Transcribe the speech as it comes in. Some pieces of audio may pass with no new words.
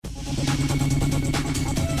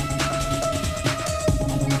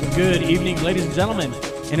Good evening, ladies and gentlemen.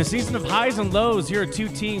 In a season of highs and lows, here are two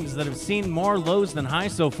teams that have seen more lows than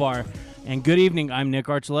highs so far. And good evening, I'm Nick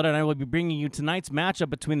Archuleta, and I will be bringing you tonight's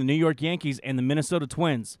matchup between the New York Yankees and the Minnesota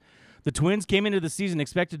Twins. The Twins came into the season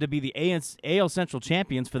expected to be the AL Central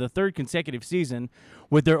champions for the third consecutive season,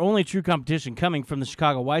 with their only true competition coming from the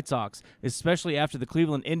Chicago White Sox, especially after the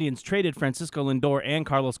Cleveland Indians traded Francisco Lindor and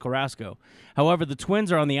Carlos Carrasco. However, the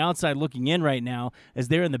Twins are on the outside looking in right now, as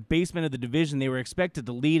they're in the basement of the division they were expected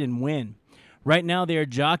to lead and win. Right now, they are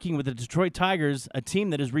jockeying with the Detroit Tigers, a team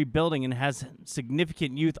that is rebuilding and has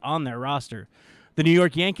significant youth on their roster. The New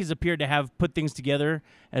York Yankees appeared to have put things together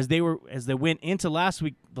as they went into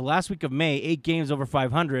the last week of May, 8 games over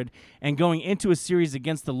 500, and going into a series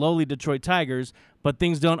against the lowly Detroit Tigers, but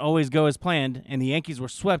things don't always go as planned, and the Yankees were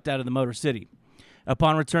swept out of the Motor City.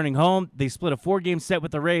 Upon returning home, they split a 4-game set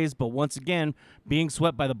with the Rays, but once again, being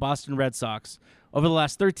swept by the Boston Red Sox. Over the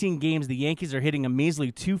last 13 games, the Yankees are hitting a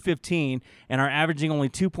measly .215 and are averaging only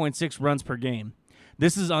 2.6 runs per game.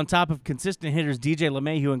 This is on top of consistent hitters DJ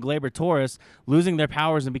LeMahieu and Gleyber Torres losing their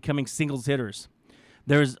powers and becoming singles hitters.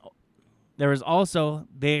 There is also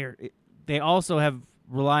having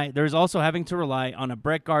to rely on a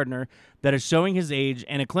Brett Gardner that is showing his age,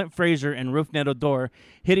 and a Clint Frazier and Rougned Odor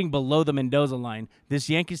hitting below the Mendoza line. This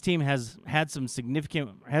Yankees team has some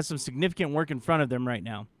significant work in front of them right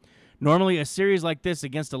now. Normally, a series like this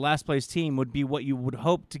against a last-place team would be what you would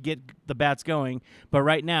hope to get the bats going, but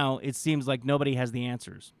right now, it seems like nobody has the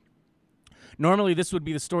answers. Normally, this would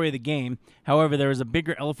be the story of the game. However, there is a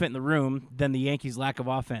bigger elephant in the room than the Yankees' lack of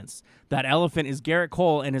offense. That elephant is Garrett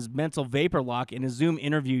Cole and his mental vapor lock in a Zoom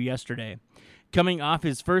interview yesterday. Coming off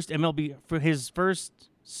his first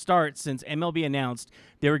start since MLB announced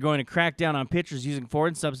they were going to crack down on pitchers using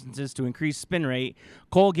foreign substances to increase spin rate,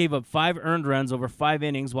 Cole gave up 5 earned runs over 5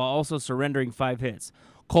 innings while also surrendering 5 hits.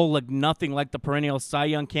 Cole looked nothing like the perennial Cy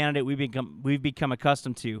Young candidate we've become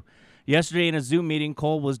accustomed to. Yesterday in a Zoom meeting,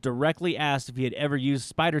 Cole was directly asked if he had ever used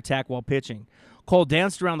spider tack while pitching. Cole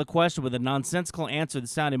danced around the question with a nonsensical answer that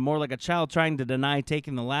sounded more like a child trying to deny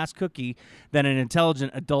taking the last cookie than an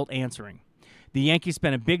intelligent adult answering. The Yankees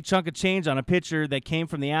spent a big chunk of change on a pitcher that came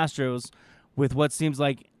from the Astros with what seems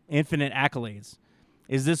like infinite accolades.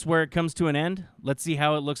 Is this where it comes to an end? Let's see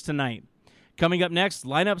how it looks tonight. Coming up next,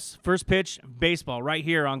 lineups, first pitch, baseball, right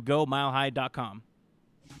here on GoMileHigh.com.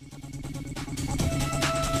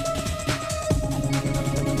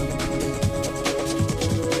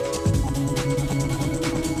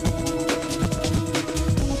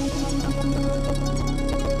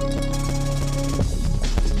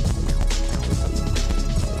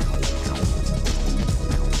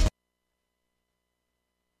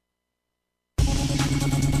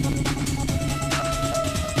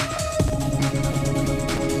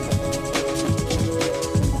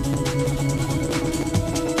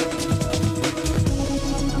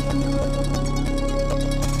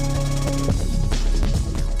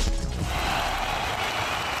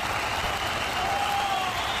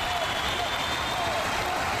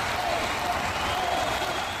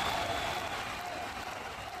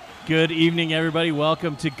 Good evening, everybody.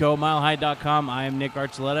 Welcome to GoMileHigh.com. I am Nick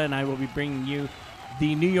Archuleta, and I will be bringing you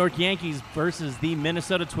the New York Yankees versus the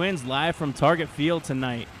Minnesota Twins live from Target Field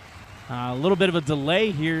tonight. A little bit of a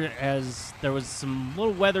delay here as there was some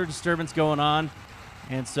little weather disturbance going on,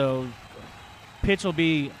 and so pitch will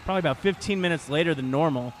be probably about 15 minutes later than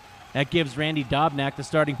normal. That gives Randy Dobnak, the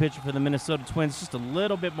starting pitcher for the Minnesota Twins, just a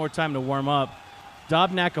little bit more time to warm up.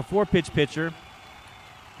 Dobnak, a 4-pitch pitcher.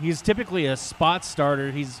 He's typically a spot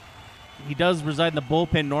starter. He does reside in the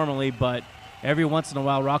bullpen normally, but every once in a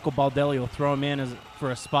while, Rocco Baldelli will throw him in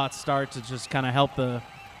for a spot start to just kind of help the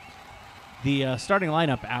starting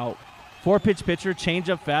lineup out. 4-pitch pitcher,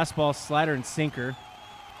 changeup, fastball, slider, and sinker.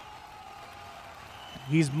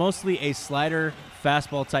 He's mostly a slider,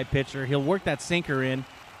 fastball type pitcher. He'll work that sinker in,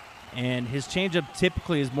 and his changeup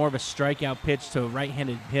typically is more of a strikeout pitch to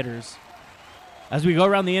right-handed hitters. As we go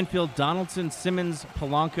around the infield, Donaldson, Simmons,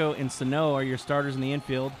 Polanco, and Sano are your starters in the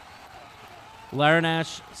infield.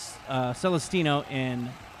 Larinash, Celestino, and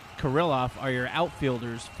Kirilloff are your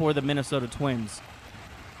outfielders for the Minnesota Twins.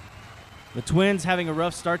 The Twins having a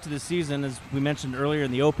rough start to the season, as we mentioned earlier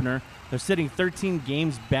in the opener. They're sitting 13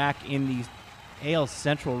 games back in the AL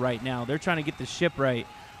Central right now. They're trying to get the ship right.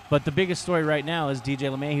 But the biggest story right now is DJ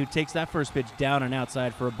LeMahieu, who takes that first pitch down and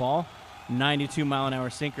outside for a ball, 92-mile-an-hour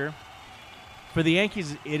sinker. For the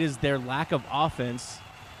Yankees, it is their lack of offense.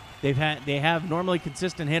 They have normally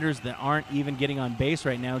consistent hitters that aren't even getting on base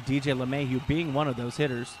right now, DJ LeMahieu being one of those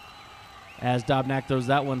hitters, as Dobnak throws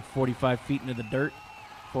that one 45 feet into the dirt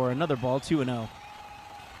for another ball, 2-0.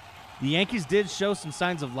 The Yankees did show some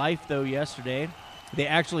signs of life, though, yesterday. They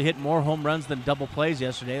actually hit more home runs than double plays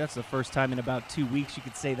yesterday. That's the first time in about 2 weeks you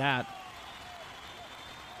could say that.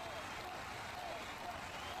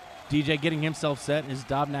 DJ getting himself set as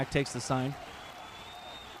Dobnak takes the sign.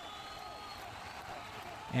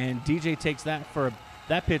 And DJ takes that for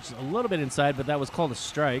that pitch a little bit inside, but that was called a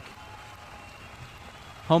strike.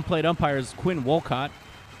 Home plate umpire is Quinn Wolcott.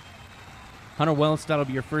 Hunter Wellenstein will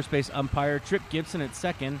be your first base umpire. Trip Gibson at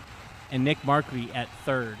second, and Nick Markey at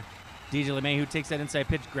third. DJ LeMahieu takes that inside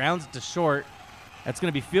pitch, grounds it to short. That's going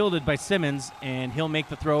to be fielded by Simmons, and he'll make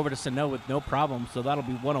the throw over to Sano with no problem, so that'll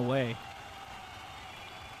be one away.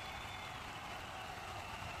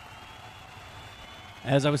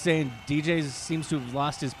 As I was saying, DJ seems to have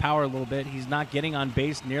lost his power a little bit. He's not getting on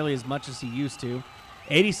base nearly as much as he used to.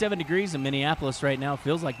 87 degrees in Minneapolis right now.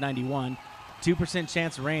 Feels like 91. 2%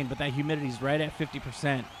 chance of rain, but that humidity's right at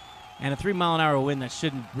 50%. And a 3-mile-an-hour wind that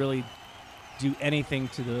shouldn't really do anything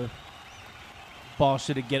to the ball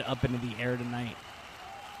should it get up into the air tonight.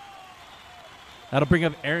 That'll bring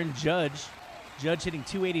up Aaron Judge. Judge hitting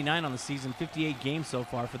 .289 on the season, 58 games so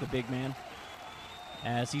far for the big man.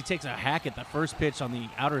 As he takes a hack at the first pitch on the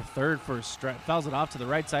outer third for a strike. Fouls it off to the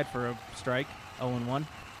right side for a strike, 0-1.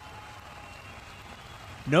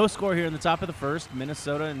 No score here in the top of the first.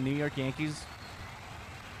 Minnesota and New York Yankees.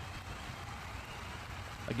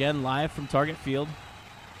 Again, live from Target Field.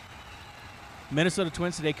 Minnesota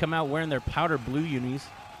Twins today come out wearing their powder blue unis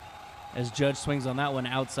as Judge swings on that one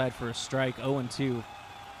outside for a strike, 0-2.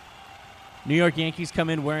 New York Yankees come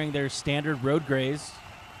in wearing their standard road grays.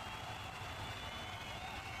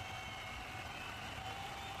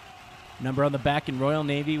 Number on the back in Royal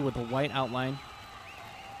Navy with a white outline.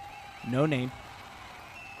 No name.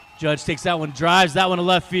 Judge takes that one, drives that one to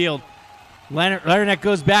left field. Larnach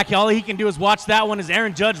goes back. All he can do is watch that one as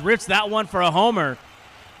Aaron Judge rips that one for a homer.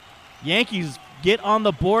 Yankees get on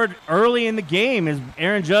the board early in the game as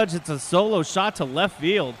Aaron Judge hits a solo shot to left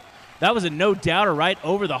field. That was a no-doubter right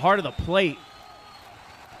over the heart of the plate.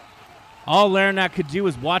 All Larnach could do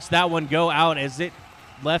was watch that one go out as it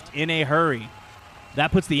left in a hurry.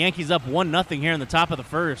 That puts the Yankees up 1-0 here in the top of the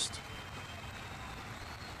first.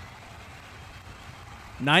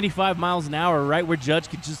 95 miles an hour, right where Judge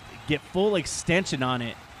could just get full extension on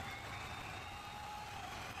it.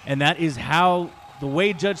 And that is how, the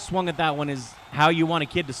way Judge swung at that one is how you want a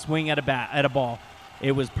kid to swing at a ball.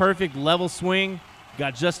 It was perfect, level swing,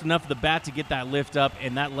 got just enough of the bat to get that lift up,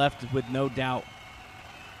 and that left with no doubt.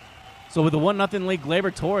 So with a 1-0 lead,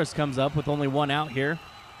 Gleyber Torres comes up with only one out here.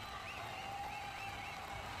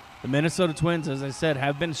 The Minnesota Twins, as I said,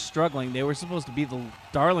 have been struggling. They were supposed to be the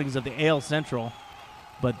darlings of the AL Central,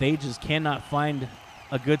 but they just cannot find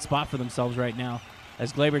a good spot for themselves right now.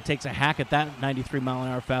 As Gleyber takes a hack at that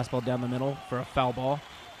 93-mile-an-hour fastball down the middle for a foul ball.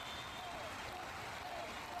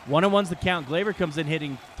 1-1's the count. Gleyber comes in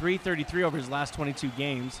hitting .333 over his last 22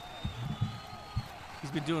 games.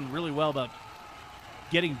 He's been doing really well about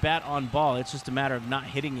getting bat on ball. It's just a matter of not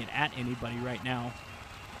hitting it at anybody right now.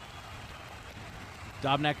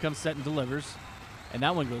 Dobnak comes set and delivers, and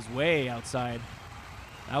that one goes way outside.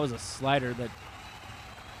 That was a slider that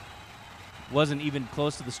wasn't even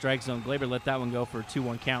close to the strike zone. Gleyber let that one go for a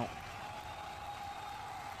 2-1 count.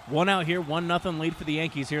 One out here, 1-0 lead for the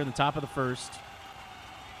Yankees here in the top of the first.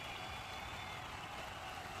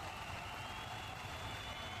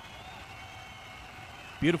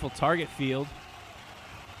 Beautiful Target Field.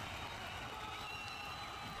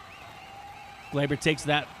 Gleyber takes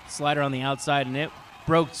that slider on the outside, and it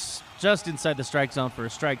broke just inside the strike zone for a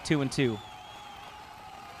strike, 2-2.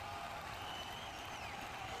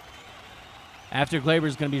 After Gleyber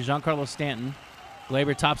is going to be Giancarlo Stanton.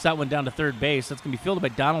 Gleyber tops that one down to third base. That's going to be fielded by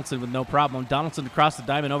Donaldson with no problem. Donaldson across the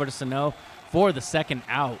diamond over to Sano for the second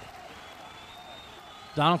out.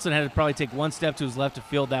 Donaldson had to probably take one step to his left to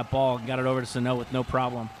field that ball and got it over to Sano with no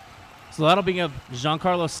problem. So that'll be of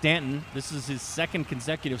Giancarlo Stanton. This is his second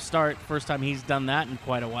consecutive start. First time he's done that in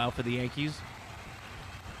quite a while for the Yankees.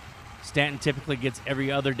 Stanton typically gets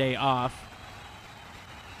every other day off,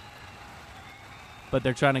 but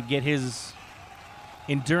they're trying to get his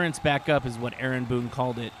endurance back up is what Aaron Boone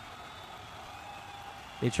called it.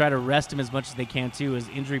 They try to rest him as much as they can too, as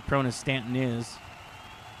injury-prone as Stanton is.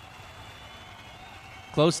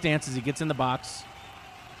 Close stance as he gets in the box.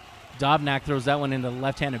 Dobnak throws that one into the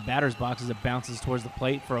left-handed batter's box as it bounces towards the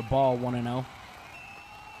plate for a ball, 1-0.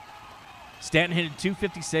 Stanton hit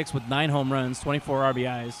 .256 with 9 home runs, 24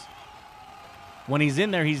 RBIs. When he's in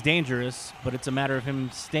there, he's dangerous, but it's a matter of him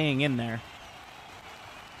staying in there.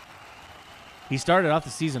 He started off the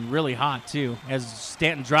season really hot, too, as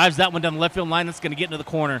Stanton drives that one down the left field line. That's going to get into the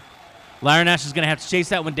corner. Larnach is going to have to chase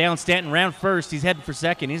that one down. Stanton round first. He's heading for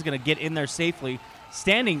second. He's going to get in there safely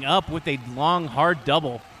standing up with a long, hard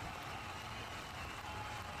double.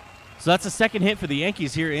 So that's a second hit for the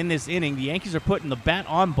Yankees here in this inning. The Yankees are putting the bat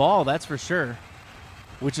on ball, that's for sure,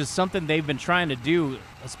 which is something they've been trying to do,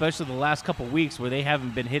 especially the last couple weeks where they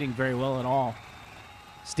haven't been hitting very well at all.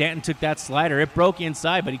 Stanton took that slider. It broke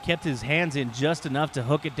inside, but he kept his hands in just enough to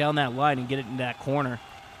hook it down that line and get it into that corner.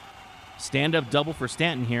 Stand-up double for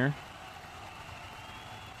Stanton here.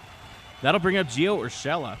 That'll bring up Gio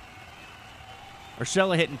Urshela.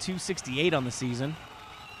 Urshela hitting .268 on the season.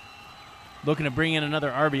 Looking to bring in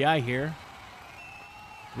another RBI here.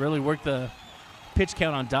 Really worked the pitch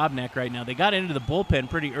count on Dobnak right now. They got into the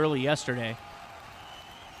bullpen pretty early yesterday.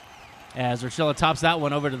 As Urshela tops that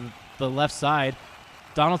one over to the left side.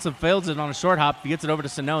 Donaldson fails it on a short hop. He gets it over to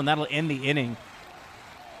Sano, and that'll end the inning.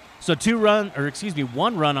 So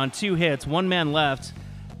one run on 2 hits, 1 man left.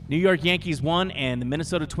 New York Yankees won, and the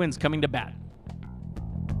Minnesota Twins coming to bat.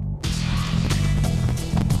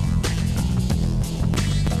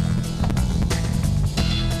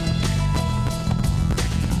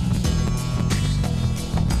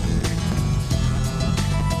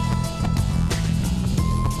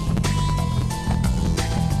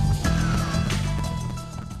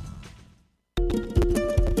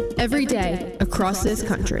 Every day, across this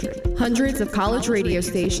country, hundreds of college radio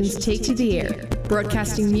stations take to the air,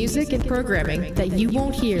 broadcasting music and programming that you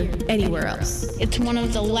won't hear anywhere else. It's one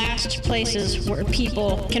of the last places where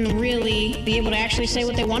people can really be able to actually say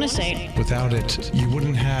what they want to say. Without it, you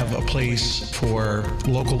wouldn't have a place for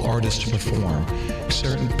local artists to perform.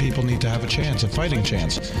 Certain people need to have a chance, a fighting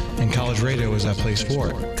chance, and college radio is that place for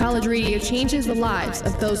it. College radio changes the lives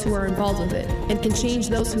of those who are involved with it, and can change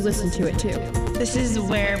those who listen to it too. This is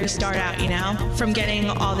where we start out, from getting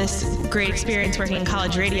all this great experience working in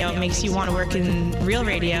college radio. It makes you want to work in real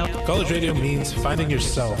radio. College radio means finding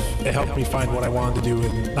yourself. It helped me find what I wanted to do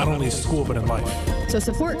in not only school but in life. So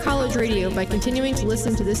support college radio by continuing to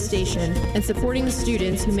listen to this station and supporting the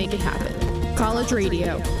students who make it happen. College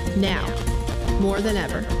radio, now, more than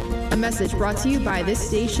ever. A message brought to you by this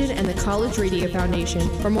station and the College Radio Foundation.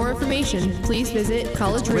 For more information, please visit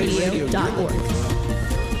collegeradio.org.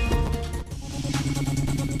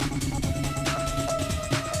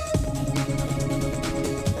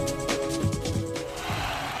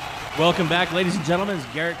 Welcome back, ladies and gentlemen, as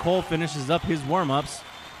Garrett Cole finishes up his warm-ups.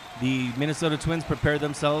 The Minnesota Twins prepare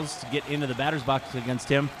themselves to get into the batter's box against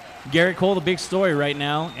him. Garrett Cole, the big story right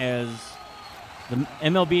now, as the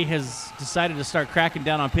MLB has decided to start cracking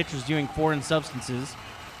down on pitchers using foreign substances.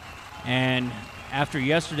 And after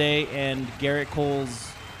yesterday and Garrett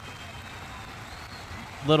Cole's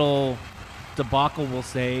little debacle, we'll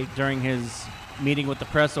say, during his meeting with the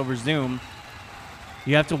press over Zoom,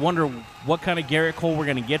 you have to wonder what kind of Garrett Cole we're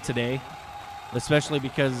going to get today, especially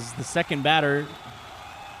because the second batter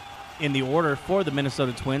in the order for the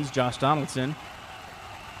Minnesota Twins, Josh Donaldson,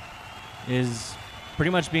 is pretty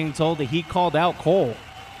much being told that he called out Cole,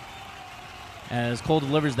 as Cole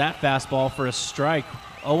delivers that fastball for a strike,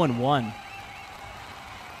 0-1.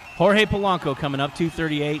 Jorge Polanco coming up,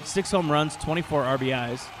 238, 6 home runs, 24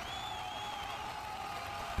 RBIs.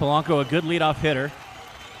 Polanco, a good leadoff hitter.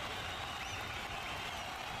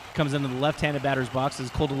 Comes into the left-handed batter's box as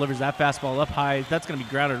Cole delivers that fastball up high. That's going to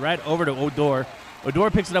be grounded right over to Odor.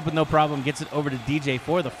 Odor picks it up with no problem, gets it over to DJ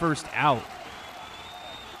for the first out.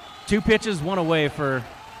 2 pitches, 1 away for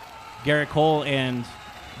Garrett Cole, and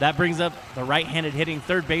that brings up the right-handed hitting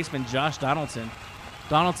third baseman Josh Donaldson.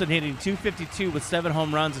 Donaldson hitting .252 with 7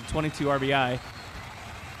 home runs and 22 RBI.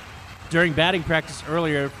 During batting practice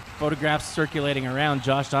earlier, photographs circulating around,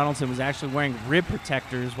 Josh Donaldson was actually wearing rib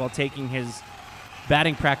protectors while taking his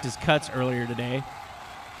batting practice cuts earlier today.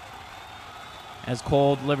 As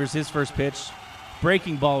Cole delivers his first pitch,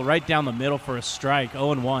 breaking ball right down the middle for a strike,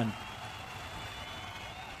 0-1.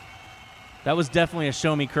 That was definitely a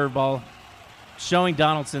show-me curveball, showing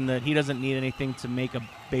Donaldson that he doesn't need anything to make a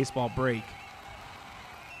baseball break.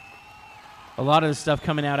 A lot of the stuff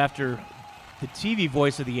coming out after the TV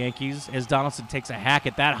voice of the Yankees as Donaldson takes a hack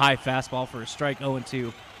at that high fastball for a strike,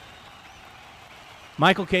 0-2.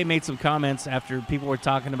 Michael Kay made some comments after people were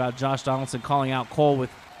talking about Josh Donaldson calling out Cole with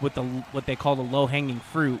what they call the low-hanging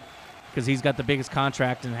fruit, because he's got the biggest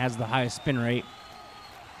contract and has the highest spin rate,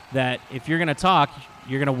 that if you're going to talk,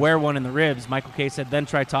 you're going to wear one in the ribs. Michael Kay said, then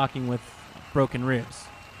try talking with broken ribs.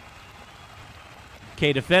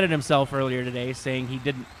 Kay defended himself earlier today, saying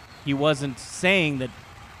he wasn't saying that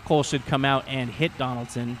Cole should come out and hit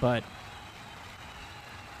Donaldson, but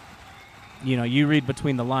you read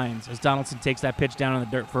between the lines as Donaldson takes that pitch down in the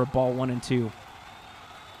dirt for a ball, 1-2.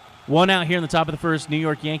 1 out here in the top of the first. New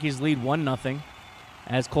York Yankees lead 1-0.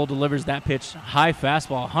 as Cole delivers that pitch. High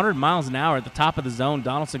fastball, 100 miles an hour at the top of the zone.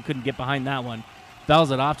 Donaldson couldn't get behind that one.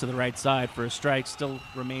 Fouls it off to the right side for a strike. Still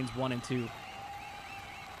remains 1-2.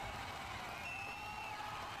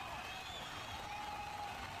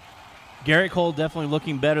 Garrett Cole definitely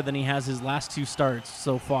looking better than he has his last 2 starts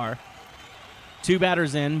so far. 2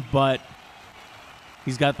 batters in, but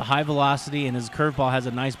he's got the high velocity, and his curveball has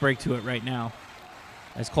a nice break to it right now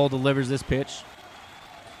as Cole delivers this pitch.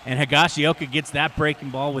 And Higashioka gets that breaking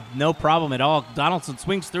ball with no problem at all. Donaldson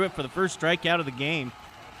swings through it for the first strikeout of the game.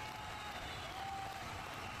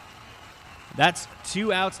 That's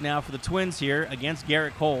 2 outs now for the Twins here against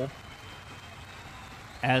Garrett Cole,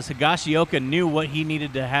 as Higashioka knew what he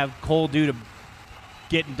needed to have Cole do to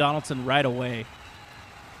get Donaldson right away.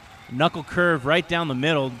 Knuckle curve right down the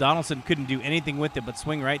middle. Donaldson couldn't do anything with it but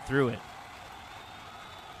swing right through it.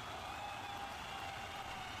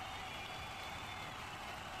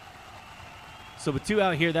 So with 2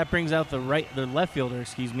 out here, that brings out the left fielder,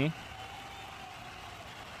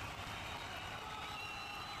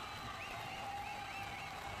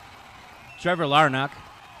 Trevor Larnach.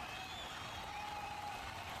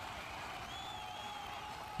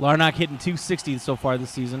 Larnach hitting .260 so far this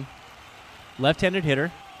season. Left-handed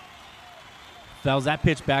hitter. Fouls that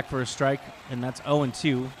pitch back for a strike, and that's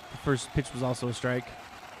 0-2. The first pitch was also a strike.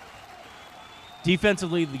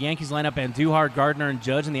 Defensively, the Yankees line up Andujar, Gardner, and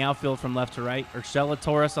Judge in the outfield from left to right. Urshela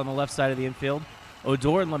Torres on the left side of the infield.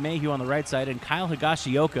 Odor and LeMahieu on the right side, and Kyle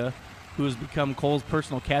Higashioka, who has become Cole's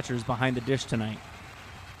personal catcher, is behind the dish tonight.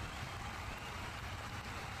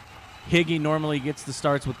 Higgy normally gets the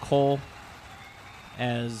starts with Cole,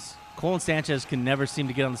 as Cole and Sanchez can never seem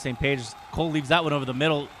to get on the same page. Cole leaves that one over the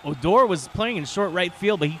middle. Odor was playing in short right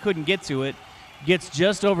field, but he couldn't get to it. Gets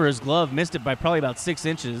just over his glove, missed it by probably about 6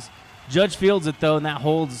 inches. Judge fields it, though, and that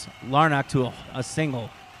holds Larnach to a single.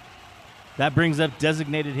 That brings up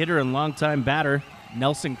designated hitter and longtime batter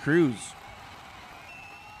Nelson Cruz.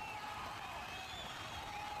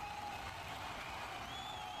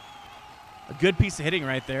 A good piece of hitting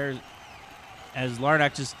right there, as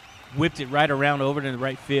Larnach just whipped it right around over to the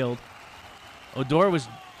right field. Odor was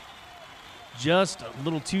just a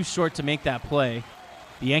little too short to make that play.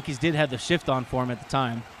 The Yankees did have the shift on for him at the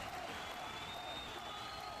time.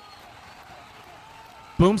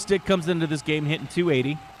 Boomstick comes into this game hitting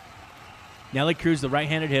 .280. Nelly Cruz, the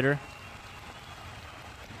right-handed hitter,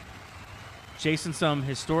 chasing some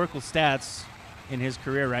historical stats in his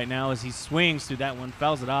career right now as he swings through that one,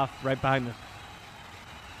 fouls it off right behind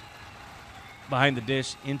the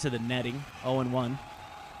dish into the netting. 0-1.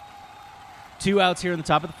 2 outs here in the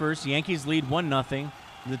top of the first. Yankees lead 1-0.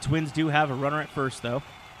 The Twins do have a runner at first, though.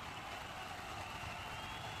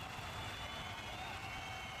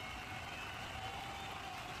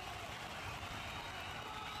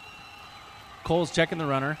 Cole's checking the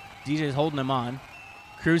runner. DJ's holding him on.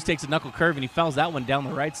 Cruz takes a knuckle curve, and he fouls that one down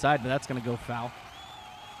the right side, but that's going to go foul.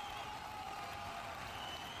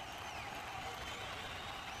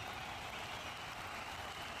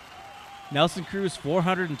 Nelson Cruz,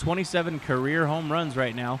 427 career home runs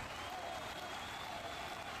right now.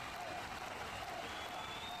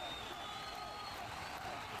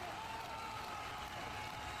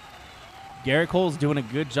 Garrett Cole's doing a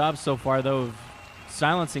good job so far, though, of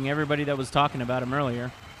silencing everybody that was talking about him earlier.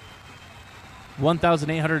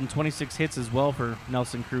 1,826 hits as well for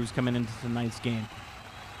Nelson Cruz coming into tonight's game.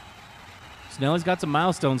 Snelly's got some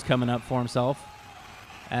milestones coming up for himself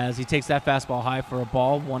as he takes that fastball high for a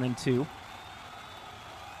ball, 1-2.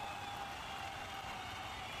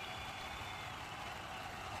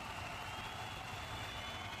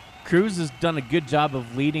 Cruz has done a good job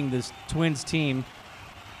of leading this Twins team,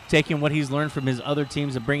 taking what he's learned from his other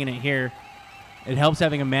teams and bringing it here. It helps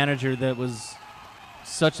having a manager that was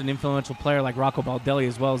such an influential player like Rocco Baldelli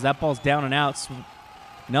as well. As that ball's down and out,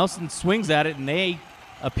 Nelson swings at it, and they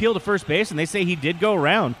appeal to first base, and they say he did go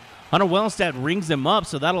around. Hunter Wellenstadt rings him up,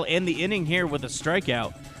 so that'll end the inning here with a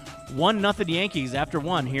strikeout. 1-0 Yankees after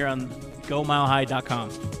 1 here on GoMileHigh.com.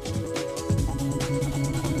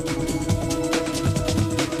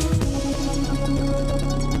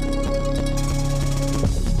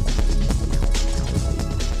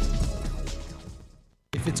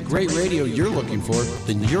 If it's great radio you're looking for,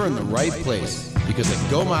 then you're in the right place. Because at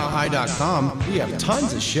GoMileHigh.com, we have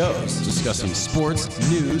tons of shows discussing sports,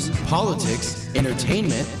 news, politics,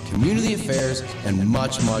 entertainment, community affairs, and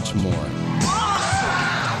much, much more.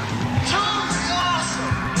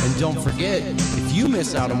 And don't forget, if you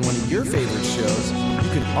miss out on one of your favorite shows, you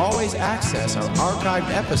can always access our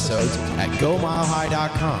archived episodes at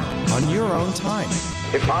GoMileHigh.com on your own time.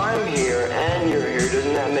 If I'm here and you're here,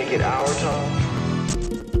 doesn't that make it our time?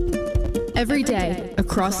 Every day,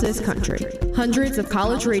 across this country, hundreds of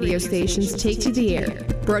college radio stations take to the air,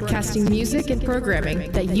 broadcasting music and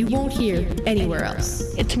programming that you won't hear anywhere else.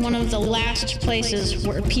 It's one of the last places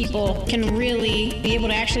where people can really be able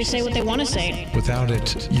to actually say what they want to say. Without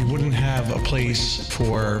it, you wouldn't have a place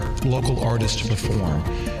for local artists to perform.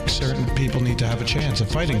 Certain people need to have a chance, a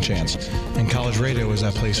fighting chance, and college radio is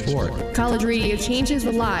that place for it. College radio changes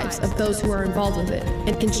the lives of those who are involved with it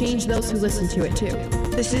and can change those who listen to it too.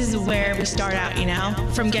 This is where we start out,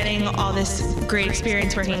 from getting all this great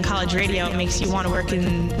experience working in college radio. It makes you want to work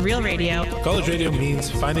in real radio. College radio means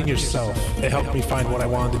finding yourself. It helped me find what I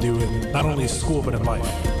wanted to do in not only school but in life.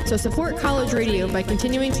 So support college radio by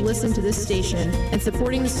continuing to listen to this station and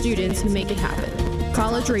supporting the students who make it happen.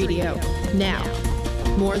 College radio, now,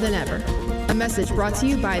 more than ever. A message brought to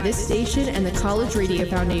you by this station and the College Radio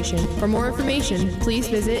Foundation. For more information, please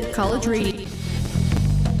visit College Radio.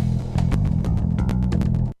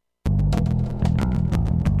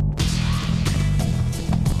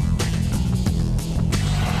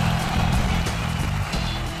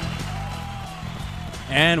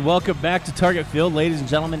 And welcome back to Target Field, ladies and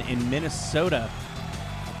gentlemen, in Minnesota,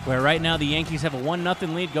 where right now the Yankees have a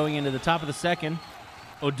 1-0 lead going into the top of the second.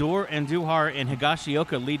 Odor and Andujar and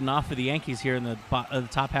Higashioka leading off for the Yankees here in the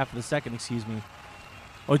top half of the second,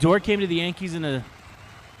 Odor came to the Yankees in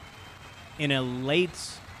a late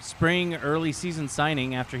spring, early season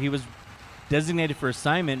signing after he was designated for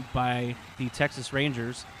assignment by the Texas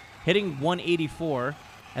Rangers, hitting 184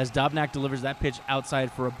 as Dobnak delivers that pitch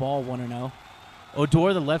outside for a ball, 1-0.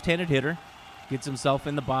 Odor, the left-handed hitter, gets himself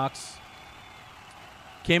in the box.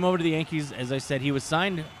 Came over to the Yankees. As I said, he was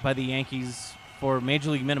signed by the Yankees for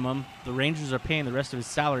Major League minimum. The Rangers are paying the rest of his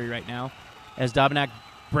salary right now as Dobnak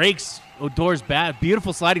breaks Odor's bat.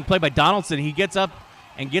 Beautiful sliding play by Donaldson. He gets up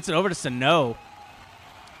and gets it over to Sano.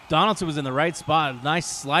 Donaldson was in the right spot. Nice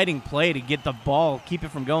sliding play to get the ball, keep it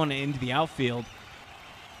from going into the outfield.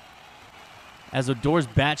 As Odor's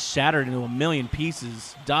bat shattered into a million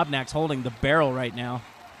pieces, Dobnak's holding the barrel right now.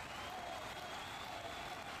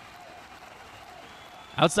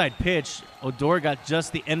 Outside pitch, Odor got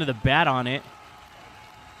just the end of the bat on it,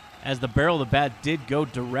 as the barrel of the bat did go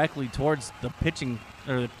directly towards the pitching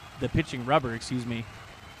rubber,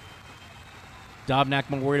 Dobnak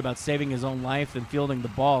more worried about saving his own life than fielding the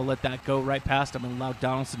ball. Let that go right past him and allow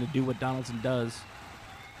Donaldson to do what Donaldson does.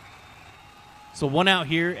 So one out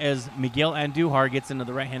here as Miguel Andujar gets into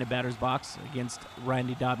the right-handed batter's box against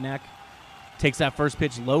Randy Dobnak. Takes that first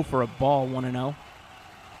pitch low for a ball, 1-0.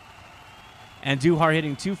 Andujar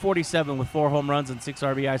hitting .247 with 4 home runs and 6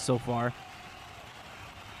 RBIs so far.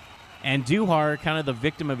 Andujar, kind of the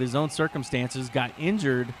victim of his own circumstances, got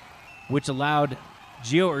injured, which allowed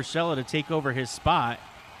Gio Urshela to take over his spot.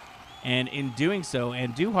 And in doing so,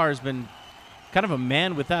 Andujar has been kind of a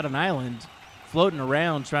man without an island, floating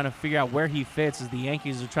around trying to figure out where he fits as the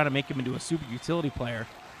Yankees are trying to make him into a super utility player.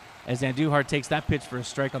 As Andujar takes that pitch for a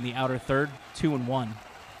strike on the outer third, 2-1.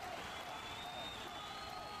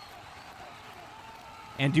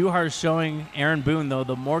 Andujar is showing Aaron Boone, though,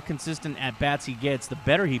 the more consistent at-bats he gets, the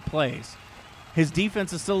better he plays. His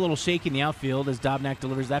defense is still a little shaky in the outfield as Dobnak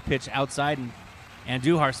delivers that pitch outside, and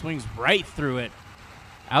Andujar swings right through it.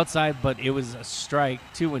 Outside, but it was a strike,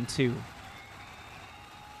 2-2.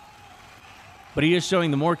 But he is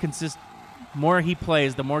showing the more he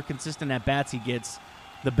plays, the more consistent at-bats he gets,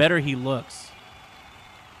 the better he looks.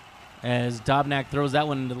 As Dobnak throws that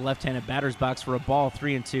one into the left-handed batter's box for a ball,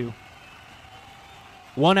 3-2.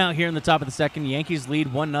 One out here in the top of the second. Yankees lead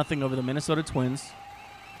 1-0 over the Minnesota Twins.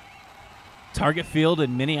 Target Field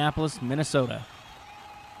in Minneapolis, Minnesota.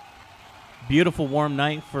 Beautiful warm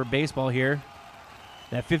night for baseball here.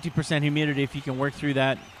 That 50% humidity, if you can work through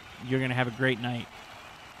that, you're going to have a great night.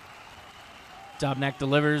 Dobnak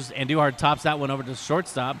delivers. Andujar tops that one over to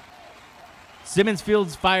shortstop. Simmons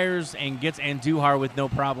fields, fires, and gets Andujar with no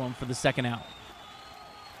problem for the second out.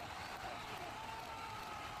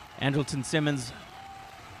 Andrelton Simmons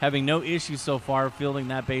having no issues so far fielding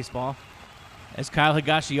that baseball as Kyle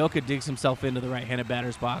Higashioka digs himself into the right-handed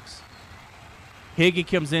batter's box. Higgy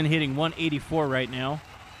comes in hitting 184 right now.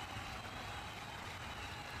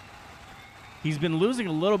 He's been losing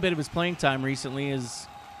a little bit of his playing time recently as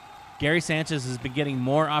Gary Sanchez has been getting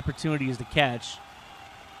more opportunities to catch.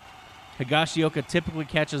 Higashioka typically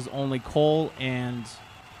catches only Cole and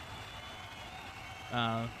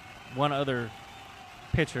one other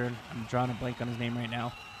pitcher. I'm drawing a blank on his name right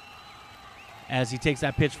now. As he takes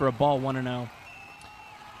that pitch for a ball, 1-0.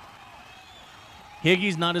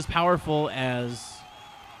 Higgy's not as powerful as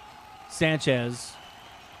Sanchez,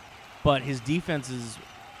 but his defense is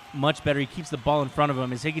much better. He keeps the ball in front of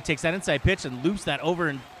him as Higgy takes that inside pitch and loops that over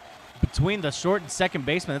and between the short and second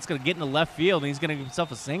baseman. That's going to get into left field, and he's going to give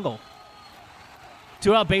himself a single.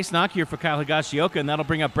 2-out base knock here for Kyle Higashioka, and that'll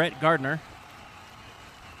bring up Brett Gardner,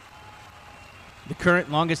 the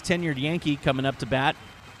current longest tenured Yankee, coming up to bat.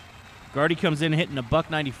 Gardy comes in hitting a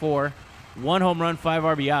 .194, 1 home run, 5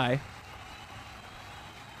 RBI.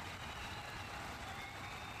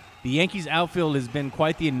 The Yankees' outfield has been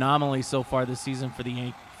quite the anomaly so far this season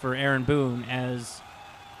for Aaron Boone, as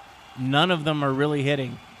none of them are really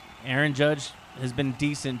hitting. Aaron Judge has been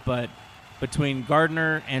decent, but between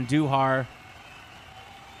Gardner and Duhar,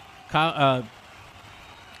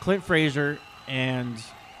 Clint Frazier and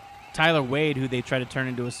Tyler Wade, who they try to turn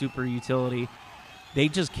into a super utility, they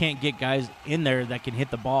just can't get guys in there that can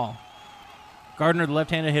hit the ball. Gardner, the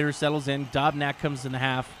left-handed hitter, settles in. Dobnak comes in the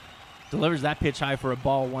half, delivers that pitch high for a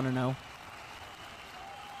ball, 1-0.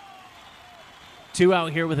 2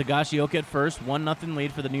 out here with Higashioka at first, 1-0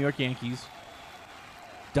 lead for the New York Yankees.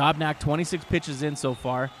 Dobnak, 26 pitches in so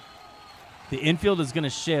far. The infield is going to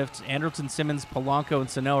shift. Andrelton, Simmons, Polanco, and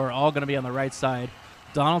Sano are all going to be on the right side.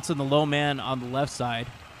 Donaldson, the low man, on the left side,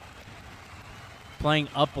 playing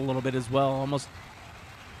up a little bit as well, almost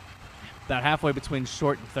about halfway between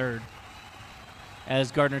short and third,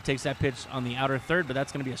 as Gardner takes that pitch on the outer third, but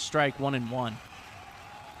that's going to be a strike, 1-1.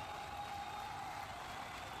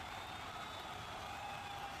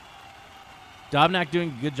 Dobnak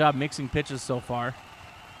doing a good job mixing pitches so far,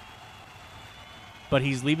 but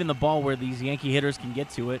he's leaving the ball where these Yankee hitters can get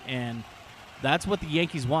to it, and that's what the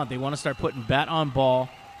Yankees want. They want to start putting bat on ball.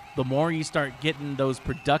 The more you start getting those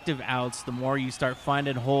productive outs, the more you start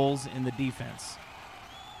finding holes in the defense.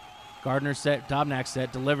 Gardner set, Dobnak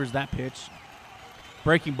set, delivers that pitch.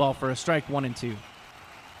 Breaking ball for a strike, 1-2.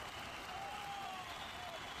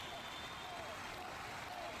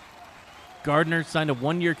 Gardner signed a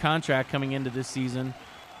 1-year contract coming into this season.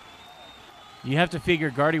 You have to figure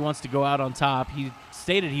Gardy wants to go out on top. He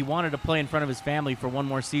stated he wanted to play in front of his family for one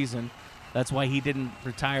more season. That's why he didn't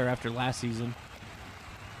retire after last season.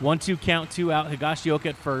 1-2 count, 2 out. Higashioka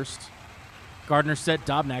at first. Gardner set,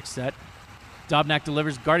 Dobnak set. Dobnak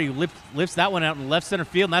delivers. Gardy lifts that one out in left center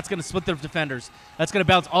field, and that's going to split the defenders. That's going to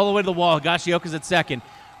bounce all the way to the wall. Higashioka's at second.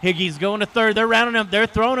 Higgy's going to third. They're rounding him. They're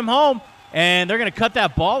throwing him home, and they're going to cut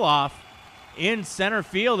that ball off in center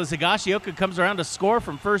field as Higashioka comes around to score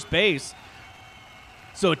from first base.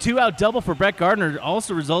 So a 2-out double for Brett Gardner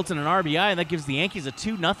also results in an RBI, and that gives the Yankees a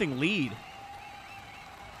 2-0 lead.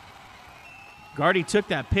 Gardy took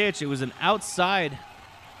that pitch. It was an outside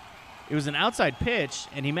pitch,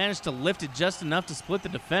 and he managed to lift it just enough to split the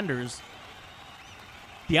defenders.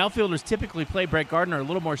 The outfielders typically play Brett Gardner a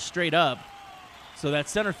little more straight up, so that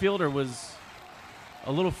center fielder was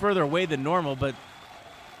a little further away than normal, but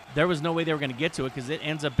there was no way they were going to get to it because it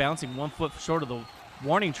ends up bouncing 1 foot short of the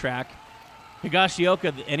warning track.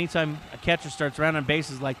 Higashioka, anytime a catcher starts rounding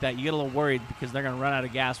bases like that, you get a little worried because they're going to run out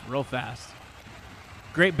of gas real fast.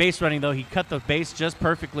 Great base running, though. He cut the base just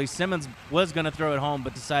perfectly. Simmons was going to throw it home,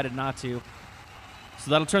 but decided not to.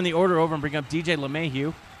 So that'll turn the order over and bring up DJ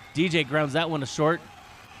LeMahieu. DJ grounds that one to short.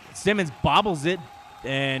 Simmons bobbles it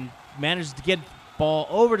and manages to get ball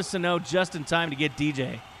over to Sano just in time to get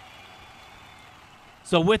DJ.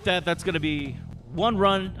 So with that, that's going to be 1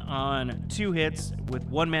 run on 2 hits with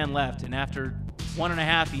 1 man left. And after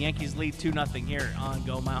 1.5, the Yankees lead 2-0 here on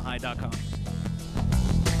GoMileHigh.com.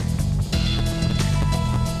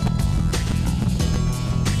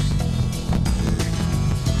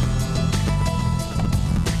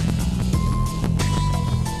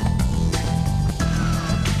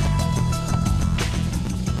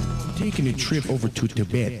 Taking a trip over to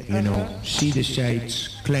Tibet, see the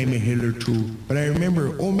sights, climb a hill or two. But I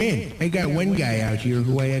remember, oh man, I got one guy out here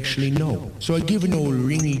who I actually know. So I give an old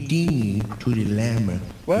ringy-dingy to the Lama.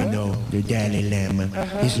 What? The Dalai Lama,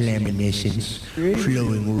 his laminescence,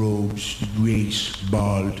 flowing robes, grace,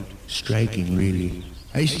 bald, striking really.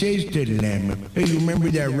 I says to the Lama, hey, you remember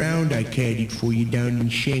that round I caddied for you down in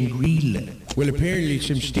Shangri-La? Well, apparently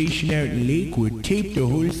some station out in Lakewood taped the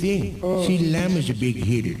whole thing. See, the Lama's a big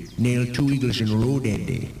hitter. Nailed 2 eagles in a row that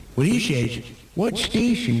day. Well, he says, what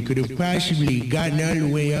station could have possibly gotten all the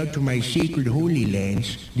way out to my sacred holy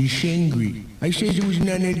lands, the Shangri? I says it was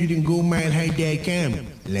none other than GoMileHigh.com,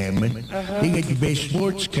 Lama. They got the best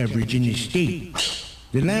sports coverage in the state.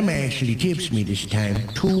 The Lama actually tips me this time,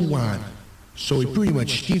 2-1. So he pretty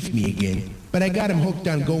much stiffed me again. But I got him hooked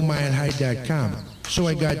on GoMileHigh.com. So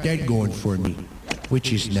I got that going for me,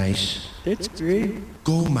 which is nice. That's great.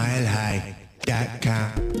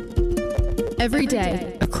 GoMileHigh.com. Every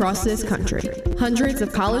day, across this country, hundreds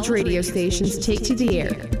of college radio stations take to the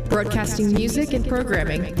air, broadcasting music and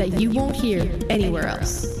programming that you won't hear anywhere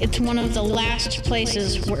else. It's one of the last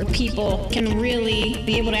places where people can really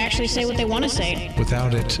be able to actually say what they want to say.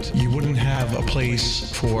 Without it, you wouldn't have a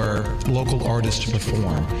place for local artists to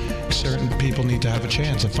perform. Certain people need to have a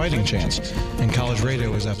chance, a fighting chance, and college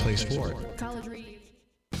radio is that place for it. College radio.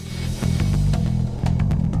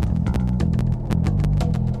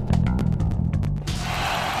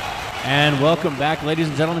 And welcome back, ladies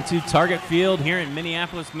and gentlemen, to Target Field here in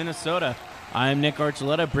Minneapolis, Minnesota. I'm Nick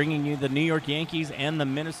Archuleta, bringing you the New York Yankees and the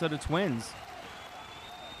Minnesota Twins.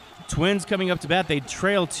 Twins coming up to bat. They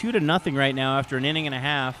trail 2-0 right now after an inning and a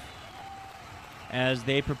half as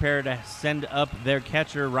they prepare to send up their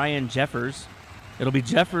catcher, Ryan Jeffers. It'll be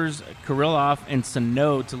Jeffers, Kirilloff, and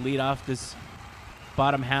Sano to lead off this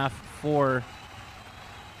bottom half for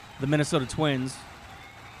the Minnesota Twins.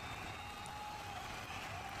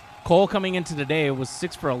 Cole coming into today was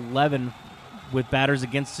 6 for 11 with batters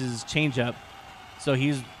against his changeup. So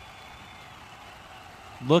he's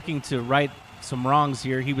looking to right some wrongs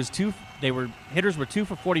here. Hitters were 2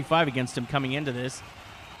 for 45 against him coming into this.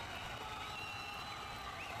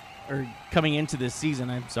 Or coming into this season,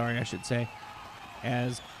 I'm sorry, I should say.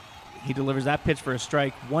 As he delivers that pitch for a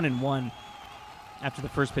strike, 1-1 after the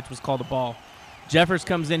first pitch was called a ball. Jeffers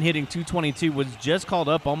comes in hitting .222, was just called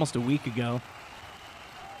up almost a week ago.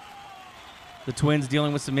 The Twins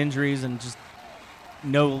dealing with some injuries and just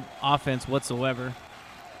no offense whatsoever.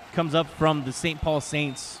 Comes up from the St. Paul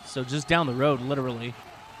Saints, so just down the road, literally.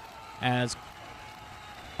 As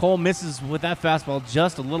Cole misses with that fastball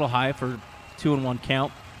just a little high for 2-1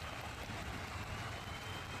 count.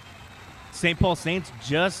 St. Paul Saints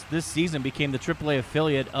just this season became the AAA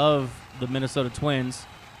affiliate of the Minnesota Twins,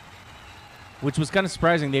 which was kind of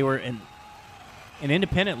surprising. They were in an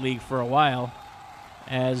independent league for a while,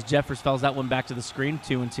 as Jeffers fouls that one back to the screen,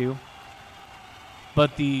 2-2.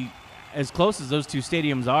 But as close as those two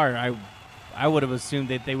stadiums are, I would have assumed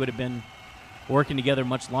that they would have been working together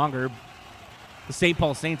much longer. The St.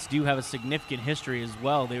 Paul Saints do have a significant history as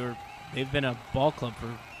well. They've been a ball club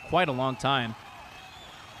for quite a long time,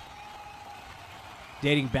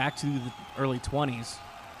 dating back to the early 20s.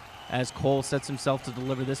 As Cole sets himself to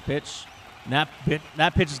deliver this pitch, and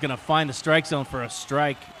that pitch is going to find the strike zone for a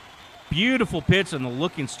strike. Beautiful pitch and the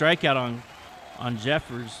looking strikeout on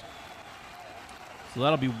Jeffers. So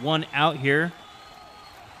that'll be one out here.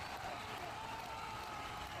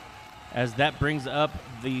 As that brings up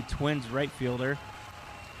the Twins right fielder,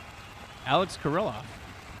 Alex Kirilloff.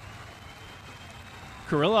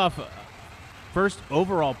 Kirilloff, first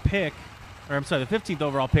overall pick, the 15th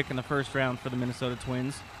overall pick in the first round for the Minnesota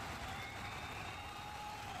Twins.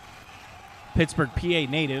 Pittsburgh,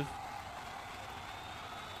 PA native.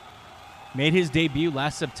 Made his debut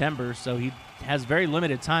last September, so he has very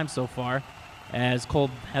limited time so far, as Cole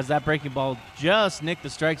has that breaking ball just nicked the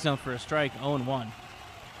strike zone for a strike, 0-1.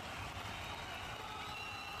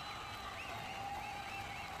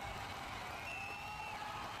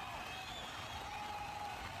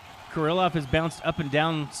 Kirilloff has bounced up and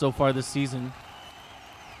down so far this season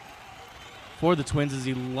for the Twins as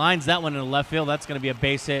he lines that one in the left field. That's going to be a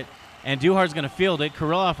base hit, and Duhar's going to field it.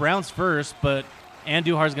 Kirilloff rounds first, but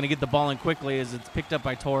Andujar's going to get the ball in quickly as it's picked up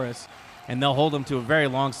by Torres, and they'll hold him to a very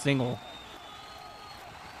long single.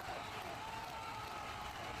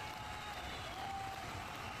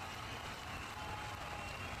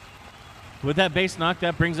 With that base knock,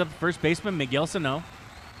 that brings up the first baseman, Miguel Sano.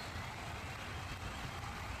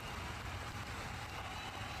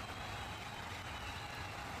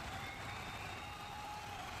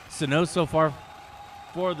 Sano so far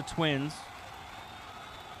for the Twins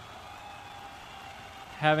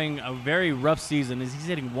having a very rough season as he's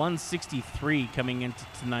hitting 163 coming into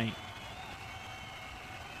tonight.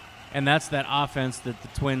 And that's that offense that the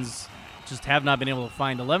Twins just have not been able to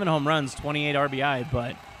find. 11 home runs, 28 RBI,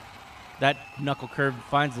 but that knuckle curve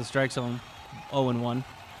finds the strike zone, 0-1.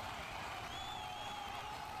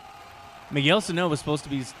 Miguel Sano was supposed to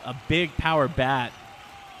be a big power bat,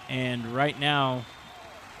 and right now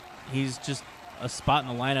he's just a spot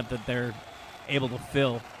in the lineup that they're able to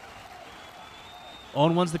fill.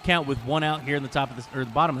 0-1's the count with one out here in the the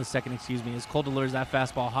bottom of the second, as Cole delivers that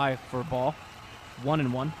fastball high for a ball.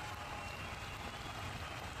 1-1.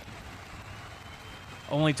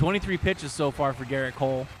 Only 23 pitches so far for Garrett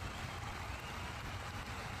Cole.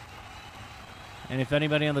 And if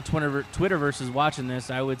anybody on the Twitterverse is watching this,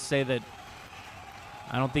 I would say that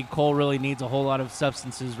I don't think Cole really needs a whole lot of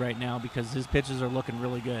substances right now because his pitches are looking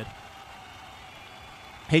really good.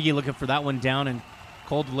 Higgy looking for that one down, and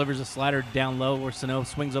Cole delivers a slider down low where Sano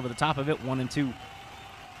swings over the top of it, 1-2.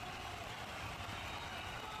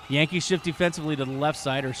 Yankees shift defensively to the left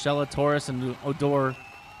side. Urshela, Torres, and Odor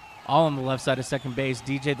all on the left side of second base.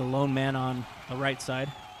 DJ the lone man on the right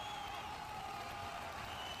side.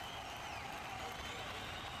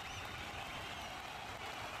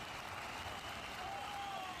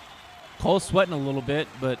 Cole's sweating a little bit,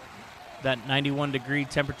 but that 91-degree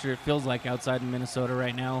temperature it feels like outside in Minnesota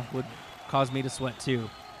right now would cause me to sweat too.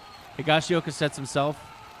 Higashioka sets himself,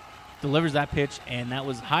 delivers that pitch, and that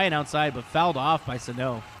was high and outside, but fouled off by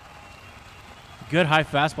Sano. Good high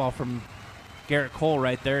fastball from Garrett Cole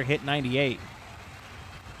right there, hit 98.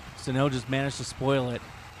 Sano just managed to spoil it.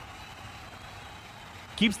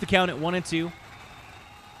 Keeps the count at 1-2.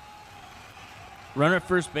 Runner at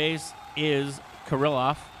first base is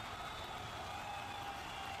Kirilloff.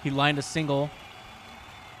 He lined a single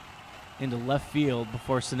into left field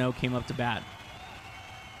before Sano came up to bat.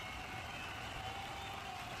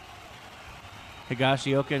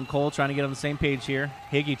 Higashioka and Cole trying to get on the same page here.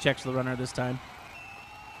 Higgy checks the runner this time.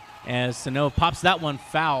 As Sano pops that one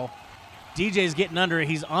foul. DJ's getting under it.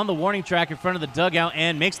 He's on the warning track in front of the dugout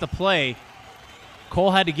and makes the play.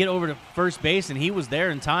 Cole had to get over to first base, and he was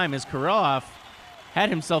there in time as Kirilloff had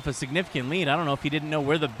himself a significant lead. I don't know if he didn't know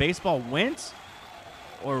where the baseball went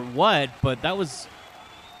or what, but that was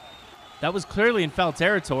clearly in foul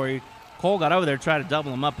territory. Cole got over there, tried to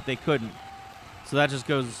double him up, but they couldn't. So that just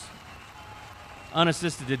goes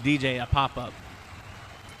unassisted to DJ, a pop-up.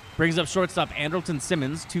 Brings up shortstop Andrelton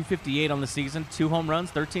Simmons, 258 on the season, 2 home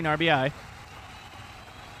runs, 13 RBI.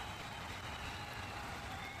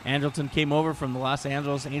 Andrelton came over from the Los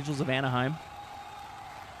Angeles Angels of Anaheim.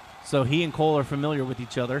 So he and Cole are familiar with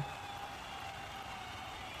each other.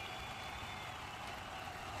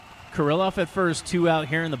 Kirilloff at first, 2 out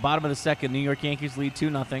here in the bottom of the second. New York Yankees lead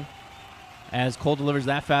 2-0 as Cole delivers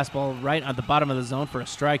that fastball right at the bottom of the zone for a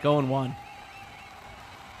strike, 0-1.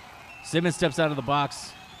 Simmons steps out of the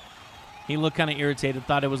box. He looked kind of irritated,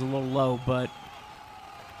 thought it was a little low, but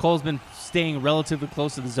Cole's been staying relatively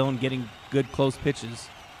close to the zone, getting good close pitches.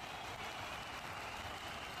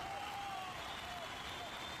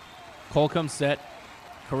 Cole comes set.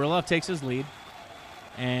 Kirilloff takes his lead.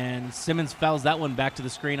 And Simmons fouls that one back to the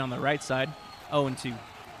screen on the right side, 0-2.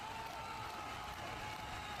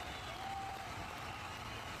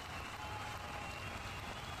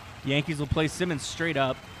 Yankees will play Simmons straight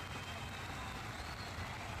up.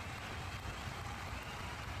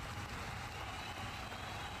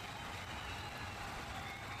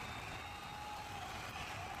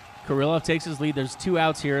 Kirilloff takes his lead. There's 2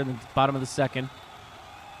 outs here in the bottom of the second.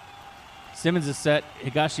 Simmons is set.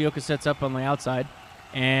 Higashioka sets up on the outside.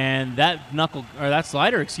 And that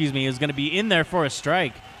slider, is going to be in there for a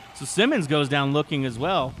strike. So Simmons goes down looking as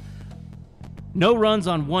well. No runs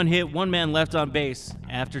on 1 hit, 1 man left on base.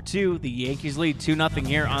 After 2, the Yankees lead 2-0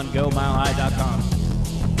 here on GoMileHigh.com.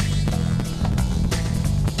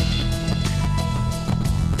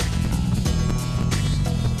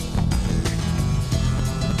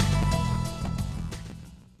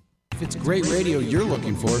 If it's great radio you're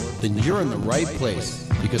looking for, then you're in the right place.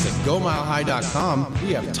 Because at GoMileHigh.com,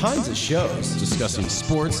 we have tons of shows discussing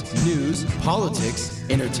sports, news, politics,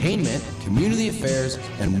 entertainment, community affairs,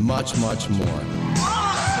 and much, much more.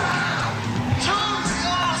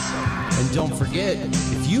 And don't forget,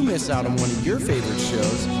 if you miss out on one of your favorite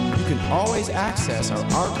shows, you can always access our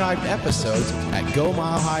archived episodes at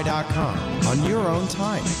GoMileHigh.com on your own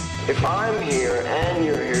time. If I'm here and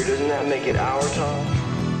you're here, doesn't that make it our time?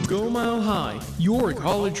 Go Mile High, your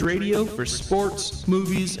college radio for sports,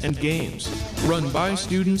 movies, and games. Run by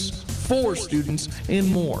students, for students, and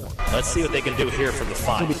more. Let's see what they can do here from the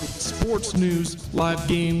 5. Sports news, live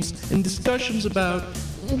games, and discussions about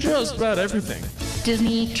just about everything.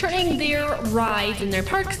 Disney turning their rides in their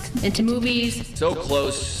parks into movies. So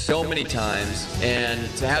close, so many times,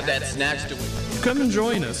 and to have that snatched away. Come and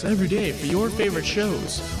join us every day for your favorite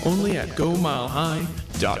shows, only at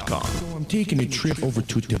GoMileHigh.com. I'm taking a trip over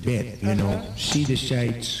to Tibet, see the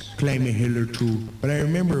sights, climb a hill or 2. But I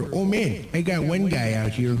remember, oh man, I got one guy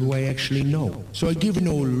out here who I actually know. So I give an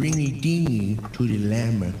old ringy-dingy to the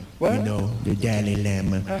Lama. What? The Dalai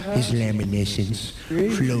Lama, his laminescence,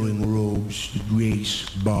 flowing robes, the grace,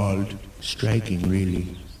 bald, striking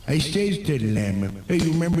really. I says to the Lama, hey,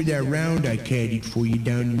 you remember that round I caddied for you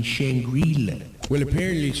down in Shangri-La? Well,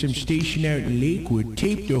 apparently some station out in Lakewood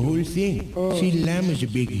taped the whole thing. See, the Lama's a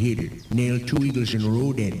big hitter. Nailed 2 eagles in a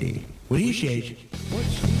row that day. Well, he says,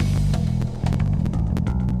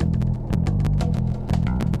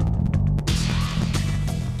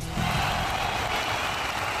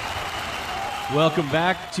 Welcome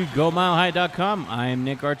back to GoMileHigh.com. I am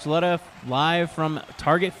Nick Archuleta, live from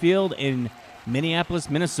Target Field in Minneapolis,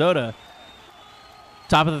 Minnesota.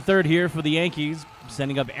 Top of the third here for the Yankees,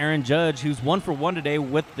 sending up Aaron Judge, who's 1 for 1 today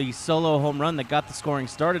with the solo home run that got the scoring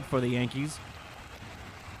started for the Yankees.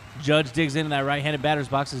 Judge digs into that right-handed batter's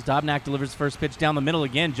box as Dobnak delivers the first pitch down the middle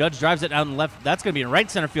again. Judge drives it out in left. That's going to be in right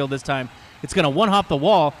center field this time. It's going to one-hop the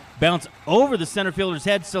wall, bounce over the center fielder's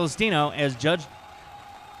head, Celestino, as Judge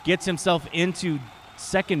gets himself into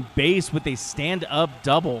second base with a stand-up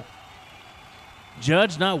double.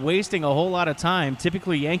 Judge not wasting a whole lot of time.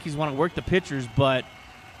 Typically, Yankees want to work the pitchers, but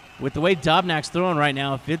with the way Dobnak's throwing right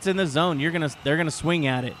now, if it's in the zone, they're gonna swing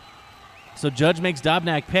at it. So Judge makes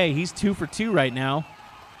Dobnak pay. He's 2 for 2 right now.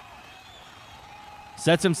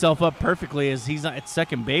 Sets himself up perfectly as he's at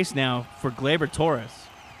second base now for Gleyber Torres.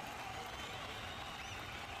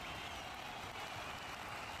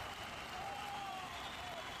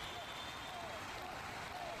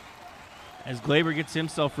 As Gleyber gets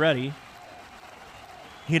himself ready,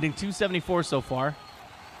 hitting .274 so far.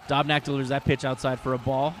 Dobnak delivers that pitch outside for a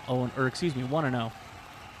ball. 1-0.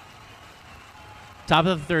 Top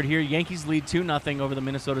of the third here. Yankees lead 2-0 over the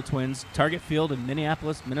Minnesota Twins. Target Field in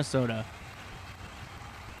Minneapolis, Minnesota.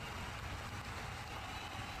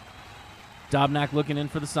 Dobnak looking in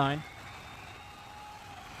for the sign.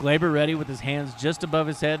 Gleyber ready with his hands just above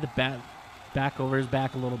his head, the bat back over his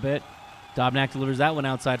back a little bit. Dobnak delivers that one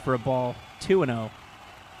outside for a ball. 2-0.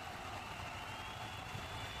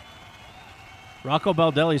 Rocco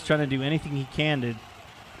Baldelli is trying to do anything he can to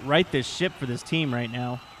right this ship for this team right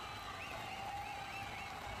now,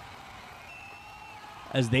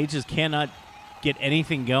 as they just cannot get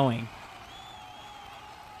anything going.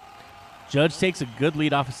 Judge takes a good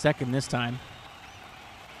lead off a second this time.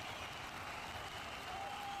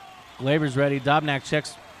 Gleyber's ready. Dobnak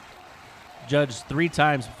checks Judge 3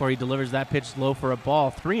 times before he delivers that pitch low for a ball.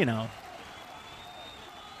 3-0.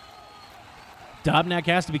 Dobnak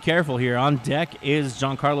has to be careful here. On deck is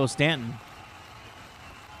Giancarlo Stanton.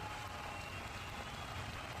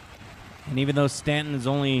 And even though Stanton is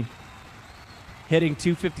only hitting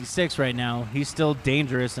 .256 right now, he's still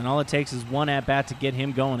dangerous, and all it takes is one at-bat to get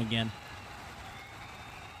him going again.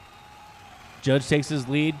 Judge takes his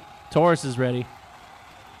lead. Torres is ready.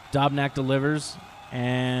 Dobnak delivers,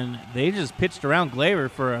 and they just pitched around Gleyber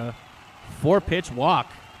for a 4-pitch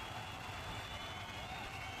walk.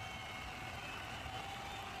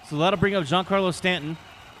 So that'll bring up Giancarlo Stanton.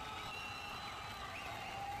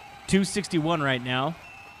 .261 right now.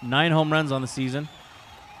 9 home runs on the season.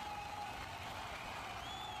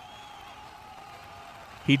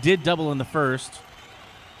 He did double in the first,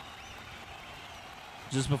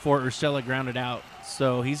 just before Urshela grounded out.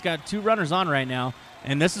 So he's got 2 runners on right now,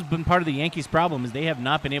 and this has been part of the Yankees' problem, is they have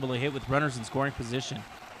not been able to hit with runners in scoring position.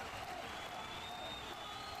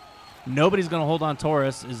 Nobody's going to hold on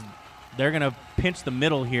Torres. They're going to pinch the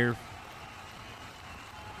middle here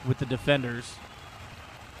with the defenders.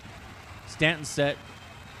 Stanton set,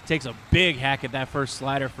 takes a big hack at that first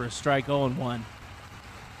slider for a strike. 0-1.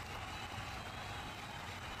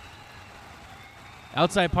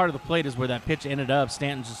 Outside part of the plate is where that pitch ended up.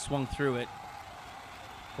 Stanton just swung through it.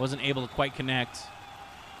 Wasn't able to quite connect.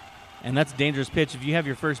 And that's a dangerous pitch. If you have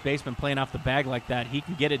your first baseman playing off the bag like that, he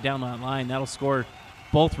can get it down that line. That'll score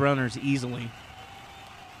both runners easily.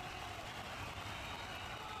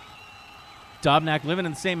 Dobnak living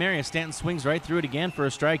in the same area. Stanton swings right through it again for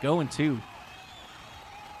a strike. 0-2.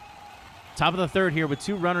 Top of the third here with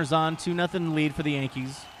 2 runners on. 2-0 lead for the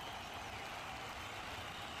Yankees.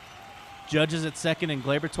 Judge is at second and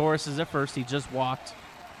Gleyber Torres is at first. He just walked.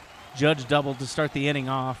 Judge doubled to start the inning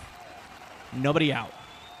off. Nobody out.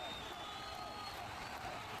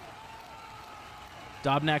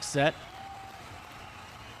 Dobnak set.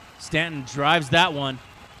 Stanton drives that one.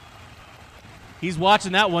 He's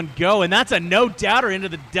watching that one go, and that's a no-doubter into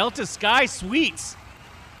the Delta Sky Suites.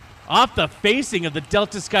 Off the facing of the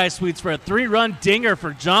Delta Sky Suites for a 3-run dinger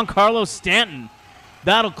for Giancarlo Stanton.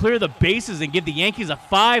 That'll clear the bases and give the Yankees a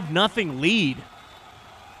 5-0 lead.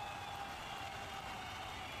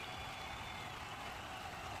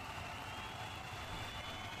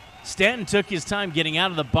 Stanton took his time getting out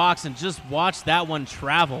of the box and just watched that one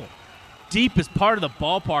travel. Deepest part of the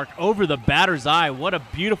ballpark over the batter's eye. What a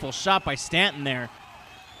beautiful shot by Stanton there.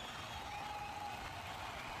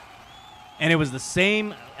 And it was the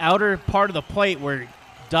same outer part of the plate where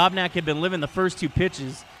Dobnak had been living the first 2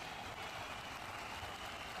 pitches.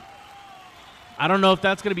 I don't know if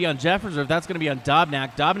that's going to be on Jeffers or if that's going to be on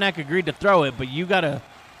Dobnak. Dobnak agreed to throw it, but you gotta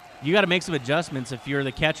make some adjustments if you're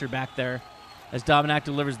the catcher back there, as Dobnak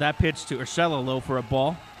delivers that pitch to Urshela low for a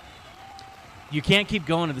ball. You can't keep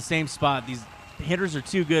going to the same spot. hitters are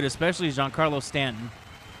too good, especially Giancarlo Stanton.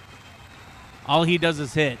 All he does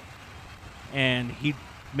is hit, and he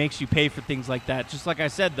makes you pay for things like that. Just like I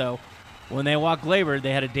said, though, when they walked Gleyber,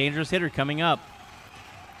 they had a dangerous hitter coming up.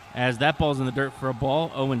 As that ball's in the dirt for a ball,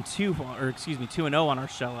 2-0 on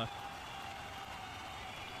Urshela.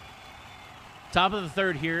 Top of the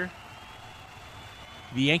third here.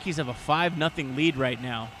 The Yankees have a 5-0 lead right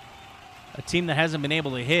now. A team that hasn't been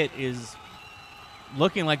able to hit is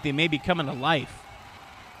looking like they may be coming to life.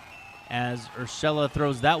 As Urshela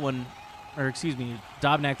throws that one,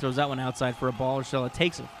 Dobnak throws that one outside for a ball. Urshela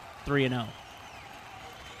takes it 3-0.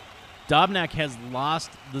 Dobnak has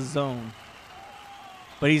lost the zone,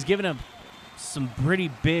 but he's given him some pretty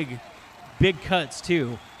big cuts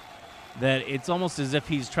too, that it's almost as if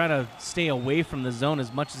he's trying to stay away from the zone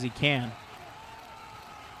as much as he can.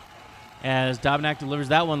 As Dobnak delivers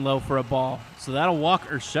that one low for a ball. So that'll walk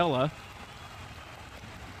Urshela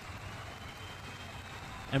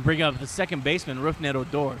and bring up the second baseman, Rougned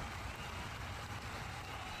Odor.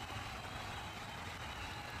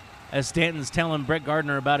 As Stanton's telling Brett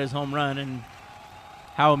Gardner about his home run and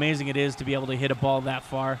how amazing it is to be able to hit a ball that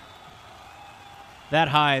far, that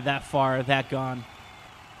high, that far, that gone.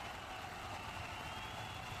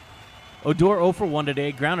 Odor 0 for 1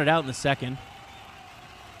 today, grounded out in the second.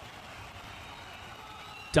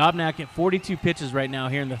 Dobnak at 42 pitches right now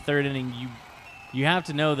here in the third inning. You have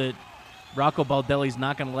to know that Rocco Baldelli's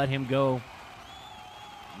not going to let him go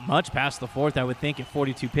much past the fourth, I would think, at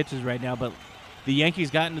 42 pitches right now. But the Yankees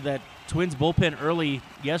got into that Twins bullpen early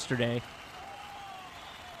yesterday.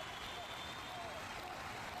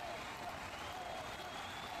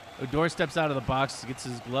 Odor steps out of the box, gets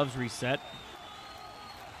his gloves reset.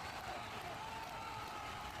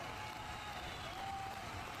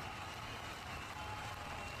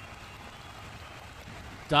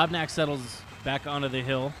 Dobnak settles back onto the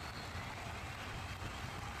hill.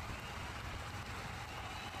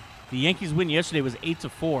 The Yankees' win yesterday was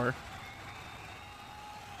 8-4.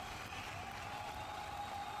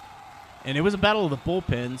 And it was a battle of the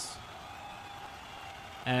bullpens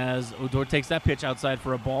as Odor takes that pitch outside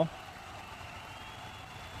for a ball.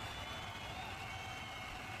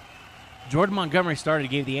 Jordan Montgomery started,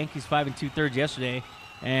 gave the Yankees 5 2/3 yesterday,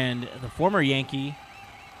 and the former Yankee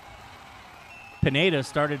Pineda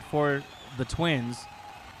started for the Twins.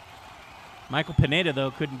 Michael Pineda, though,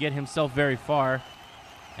 couldn't get himself very far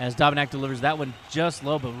as Dobnak delivers that one just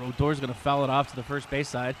low, but Odor's going to foul it off to the first base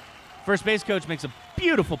side. First base coach makes a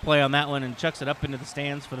beautiful play on that one and chucks it up into the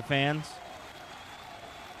stands for the fans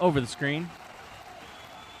over the screen.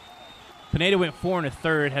 Pineda went 4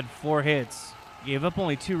 1/3, had 4 hits. Gave up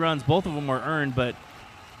only 2 runs. Both of them were earned, but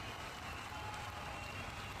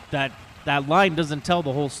that line doesn't tell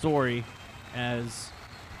the whole story, as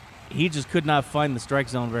he just could not find the strike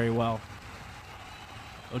zone very well.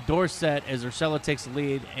 Odor set as Urshela takes the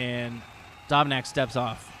lead and Dobnak steps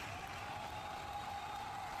off.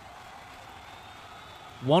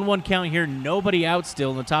 1-1 count here, nobody out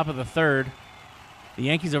still in the top of the third. The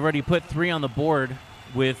Yankees have already put 3 on the board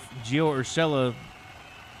with Gio Urshela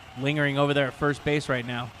lingering over there at first base right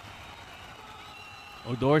now.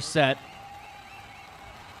 Odor set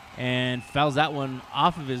and fouls that one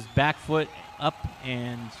off of his back foot up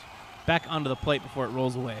and back onto the plate before it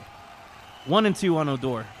rolls away. 1-2 on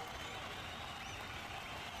Odor.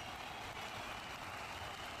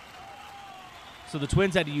 So the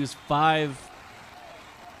Twins had to use 5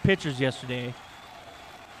 pitchers yesterday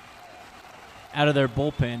out of their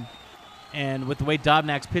bullpen. And with the way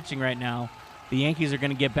Dobnak's pitching right now, the Yankees are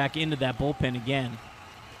going to get back into that bullpen again.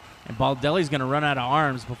 And Baldelli's going to run out of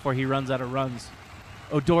arms before he runs out of runs.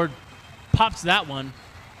 Odor pops that one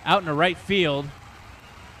out in the right field.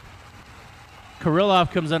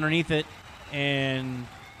 Kirilloff comes underneath it and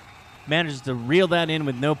manages to reel that in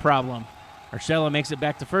with no problem. Urshela makes it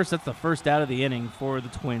back to first. That's the first out of the inning for the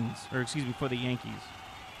for the Yankees.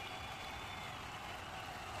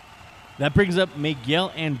 That brings up Miguel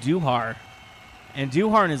Andujar.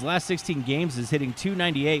 Andujar in his last 16 games is hitting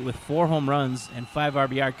 .298 with 4 home runs and 5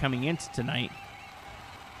 RBI coming into tonight.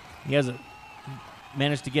 He has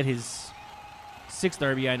managed to get his 6th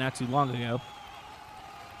RBI not too long ago.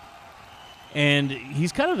 And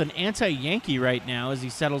he's kind of an anti-Yankee right now as he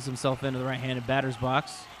settles himself into the right-handed batter's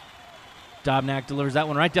box. Dobnak delivers that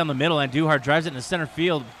one right down the middle. Andujar drives it into center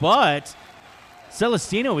field, but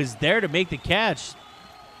Celestino is there to make the catch.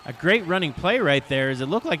 A great running play right there as it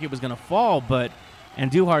looked like it was going to fall, but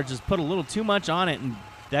Andujar just put a little too much on it, and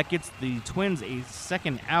that gets the Twins a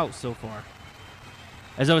second out so far.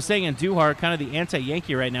 As I was saying, Andujar, kind of the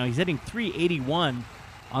anti-Yankee right now. He's hitting .381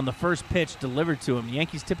 on the first pitch delivered to him. The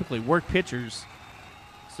Yankees typically work pitchers,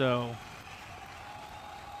 so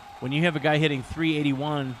When you have a guy hitting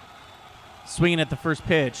 381 swinging at the first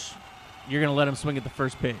pitch, you're going to let him swing at the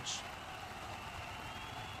first pitch.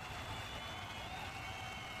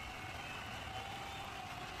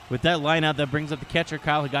 With that line out, that brings up the catcher,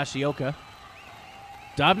 Kyle Higashioka.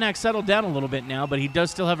 Dobnak settled down a little bit now, but he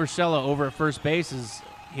does still have Urshela over at first base as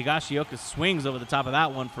Higashioka swings over the top of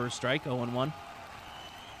that one for a strike, 0-1.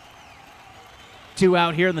 2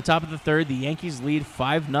 out here in the top of the third. The Yankees lead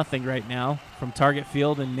 5-0 right now from Target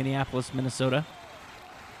Field in Minneapolis, Minnesota.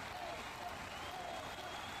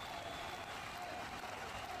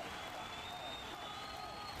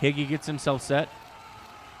 Higgy gets himself set.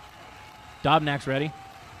 Dobnak's ready.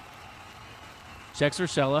 Checks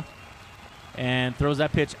Urshela and throws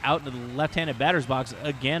that pitch out into the left-handed batter's box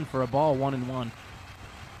again for a ball, 1-1.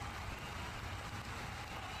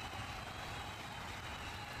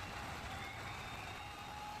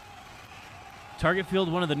 Target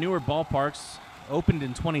Field, one of the newer ballparks, opened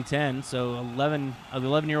in 2010, so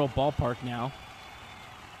 11-year-old ballpark now.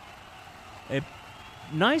 A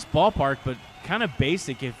nice ballpark, but kind of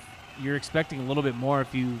basic if you're expecting a little bit more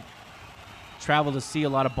if you travel to see a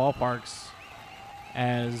lot of ballparks.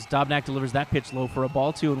 As Dobnak delivers that pitch low for a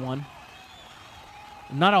ball, 2-1.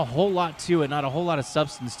 Not a whole lot to it, not a whole lot of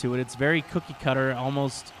substance to it. It's very cookie cutter,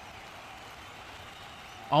 almost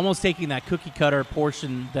taking that cookie cutter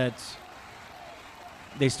portion that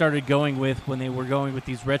they started going with when they were going with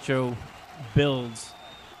these retro builds.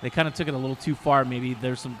 They kind of took it a little too far, maybe.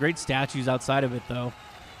 There's some great statues outside of it, though,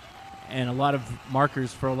 and a lot of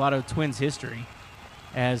markers for a lot of Twins history.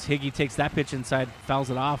 As Higgy takes that pitch inside, fouls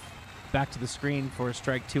it off, back to the screen for a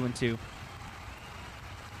strike, 2-2.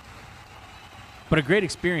 But a great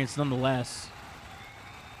experience nonetheless.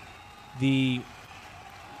 The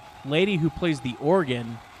lady who plays the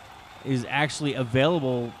organ is actually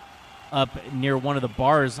available up near one of the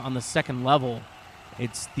bars on the second level.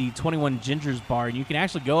 It's the 21 Gingers bar, and you can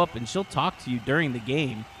actually go up and she'll talk to you during the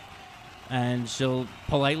game. And she'll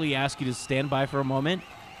politely ask you to stand by for a moment,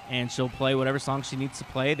 and she'll play whatever song she needs to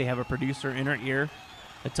play. They have a producer in her ear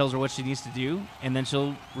that tells her what she needs to do, and then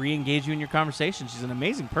she'll re-engage you in your conversation. She's an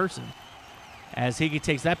amazing person. As Higgy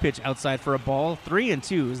takes that pitch outside for a ball,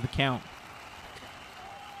 3-2 is the count.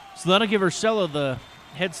 So that'll give Urshela the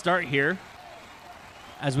head start here,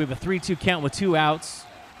 as we have a 3-2 count with 2 outs.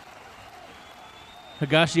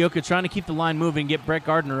 Higashioka trying to keep the line moving, get Brett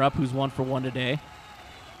Gardner up, who's 1 for 1 today.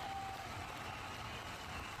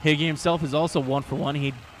 Higgy himself is also 1 for 1.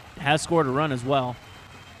 He has scored a run as well.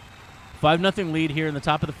 5-0 lead here in the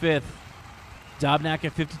top of the fifth. Dobnak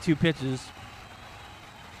at 52 pitches.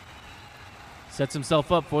 Sets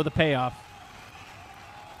himself up for the payoff.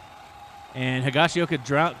 And Higashioka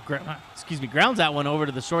grounds that one over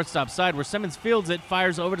to the shortstop side where Simmons fields it,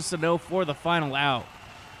 fires over to Sano for the final out.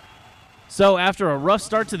 So after a rough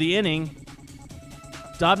start to the inning,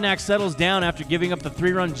 Dobnak settles down after giving up the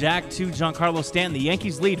 3-run jack to Giancarlo Stanton. The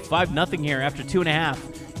Yankees lead 5-0 here after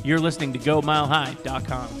 2.5. You're listening to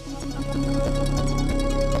GoMileHigh.com.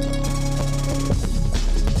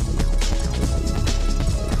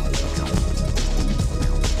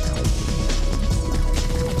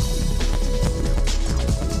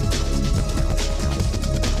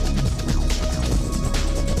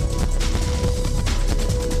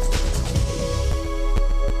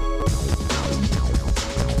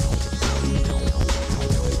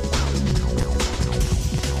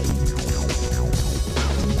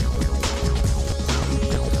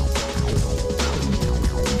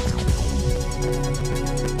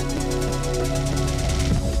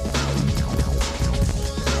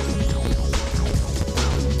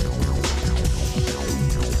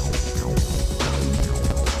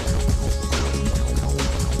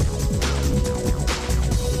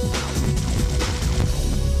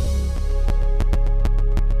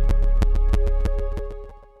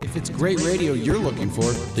 Great radio you're looking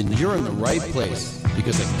for, then you're in the right place.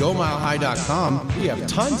 Because at GoMileHigh.com, we have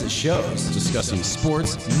tons of shows discussing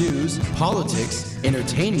sports, news, politics,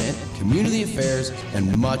 entertainment, community affairs,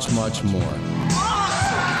 and much, much more.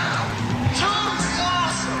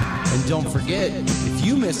 And don't forget, if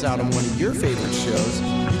you miss out on one of your favorite shows,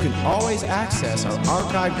 you can always access our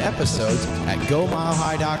archived episodes at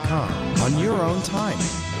GoMileHigh.com on your own time.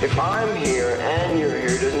 If I'm here and you're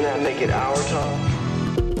here, doesn't that make it our time?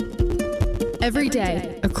 Every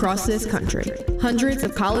day, across this country, hundreds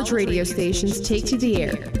of college radio stations take to the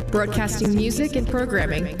air broadcasting music and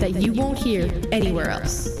programming that you won't hear anywhere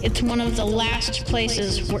else. It's one of the last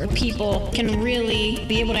places where people can really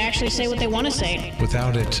be able to actually say what they want to say.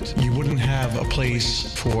 Without it, you wouldn't have a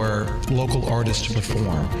place for local artists to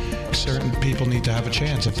perform. Certain people need to have a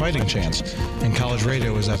chance, a fighting chance, and college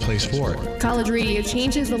radio is that place for it. College radio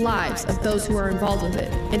changes the lives of those who are involved with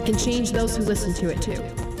it and can change those who listen to it too.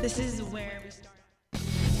 This is where we start.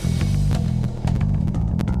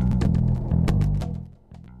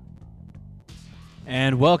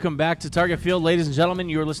 And welcome back to Target Field, ladies and gentlemen.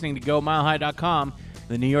 You are listening to GoMileHigh.com.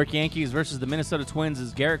 The New York Yankees versus the Minnesota Twins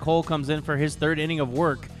as Garrett Cole comes in for his third inning of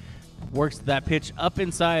work. Works that pitch up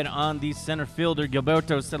inside on the center fielder,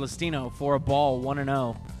 Gilberto Celestino, for a ball,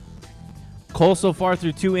 1-0. Cole so far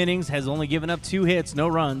through 2 innings has only given up 2 hits, no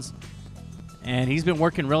runs. And he's been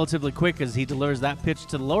working relatively quick as he delivers that pitch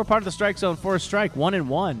to the lower part of the strike zone for a strike,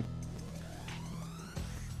 1-1.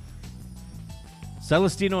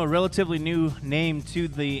 Celestino, a relatively new name to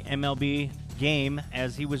the MLB game,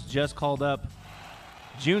 as he was just called up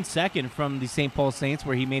June 2nd from the St. Paul Saints,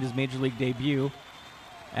 where he made his Major League debut,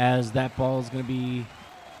 as that ball is going to be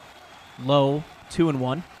low,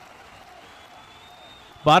 2-1.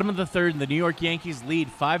 Bottom of the third, and the New York Yankees lead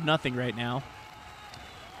 5-0 right now.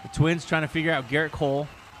 The Twins trying to figure out Garrett Cole,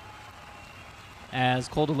 as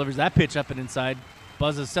Cole delivers that pitch up and inside.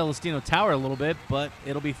 Buzzes Celestino tower a little bit, but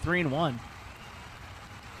it'll be 3-1.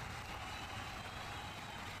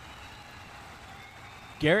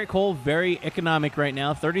 Garrett Cole, very economic right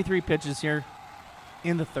now. 33 pitches here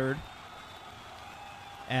in the third.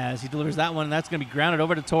 As he delivers that one, and that's going to be grounded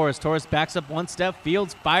over to Torres. Torres backs up one step,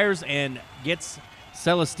 fields, fires, and gets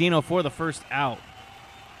Celestino for the first out.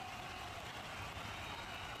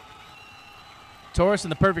 Torres in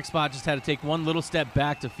the perfect spot, just had to take one little step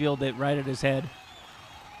back to field it right at his head.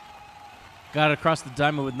 Got it across the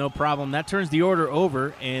diamond with no problem. That turns the order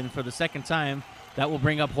over, and for the second time, that will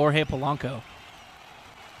bring up Jorge Polanco.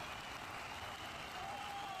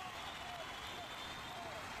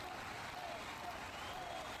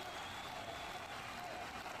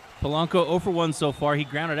 Polanco 0 for 1 so far. He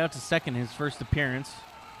grounded out to second his first appearance.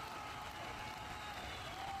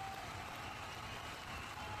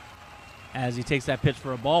 As he takes that pitch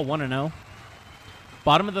for a ball, 1-0.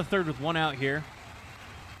 Bottom of the third with 1 out here.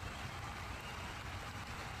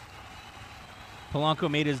 Polanco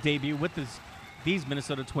made his debut with these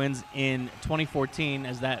Minnesota Twins in 2014,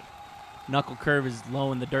 as that knuckle curve is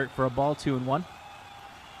low in the dirt for a ball, 2-1.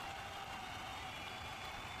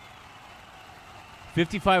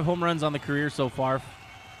 55 home runs on the career so far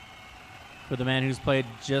for the man who's played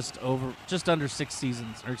just under 6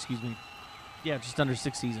 seasons. Or excuse me. Yeah, just under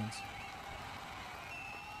 6 seasons.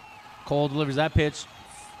 Cole delivers that pitch.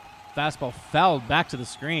 Fastball fouled back to the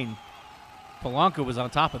screen. Polanco was on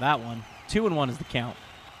top of that one. 2-1 is the count.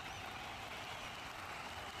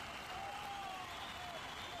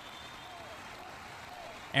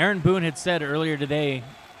 Aaron Boone had said earlier today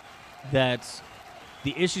that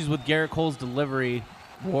the issues with Garrett Cole's delivery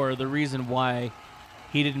were the reason why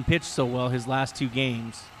he didn't pitch so well his last 2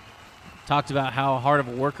 games. Talked about how hard of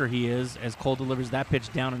a worker he is as Cole delivers that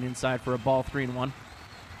pitch down and inside for a ball, 3-1.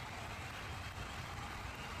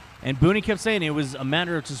 And Booney kept saying it was a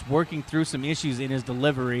matter of just working through some issues in his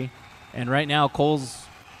delivery. And right now Cole's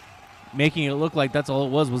making it look like that's all it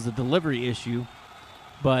was a delivery issue.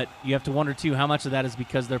 But you have to wonder, too, how much of that is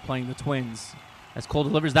because they're playing the Twins. As Cole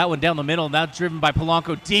delivers that one down the middle, now driven by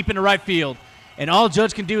Polanco deep into right field. And all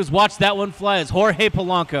Judge can do is watch that one fly as Jorge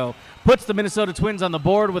Polanco puts the Minnesota Twins on the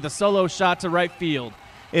board with a solo shot to right field.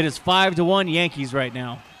 It is 5-1 Yankees right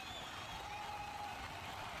now.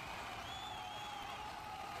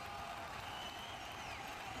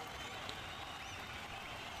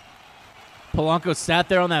 Polanco sat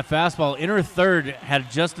there on that fastball. Inner third,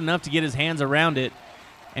 had just enough to get his hands around it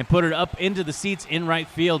and put it up into the seats in right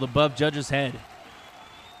field above Judge's head.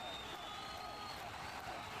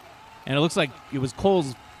 And it looks like it was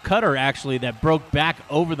Cole's cutter, actually, that broke back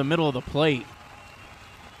over the middle of the plate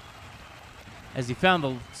as he found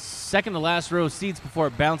the second to last row of seats before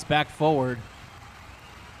it bounced back forward.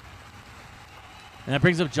 And that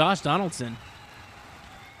brings up Josh Donaldson.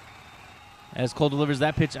 As Cole delivers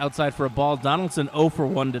that pitch outside for a ball. Donaldson 0 for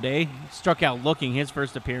 1 today. Struck out looking his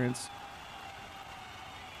first appearance.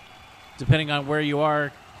 Depending on where you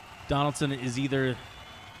are, Donaldson is either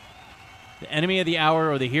the enemy of the hour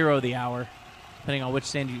or the hero of the hour, depending on which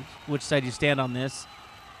side you stand on this.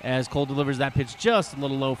 As Cole delivers that pitch just a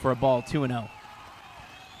little low for a ball, 2-0.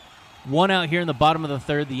 1 out here in the bottom of the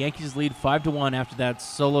third. The Yankees lead 5-1 after that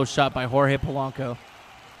solo shot by Jorge Polanco.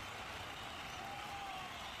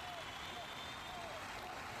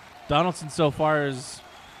 Donaldson so far has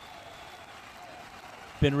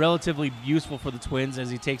been relatively useful for the Twins as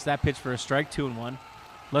he takes that pitch for a strike, 2-1.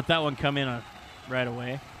 Let that one come in right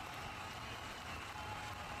away.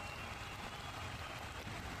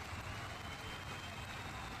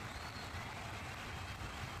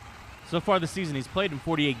 So far this season, he's played in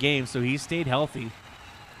 48 games, so he's stayed healthy,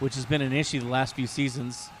 which has been an issue the last few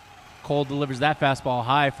seasons. Cole delivers that fastball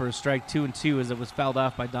high for a strike, 2-2, as it was fouled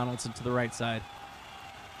off by Donaldson to the right side.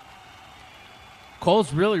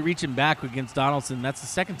 Cole's really reaching back against Donaldson. That's the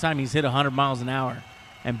second time he's hit 100 miles an hour,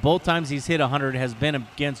 and both times he's hit 100 has been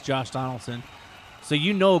against Josh Donaldson. So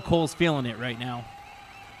you know Cole's feeling it right now.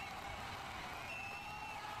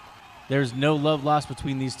 There's no love lost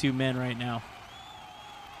between these two men right now.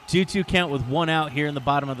 2-2 count with one out here in the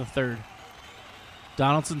bottom of the third.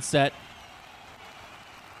 Donaldson set.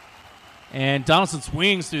 And Donaldson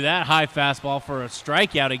swings through that high fastball for a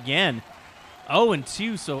strikeout again.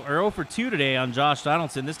 0-2, so 0 for 2 today on Josh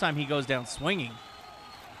Donaldson. This time he goes down swinging.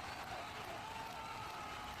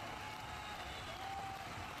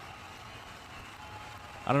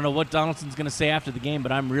 I don't know what Donaldson's going to say after the game,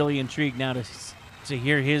 but I'm really intrigued now to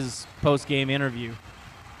hear his post-game interview.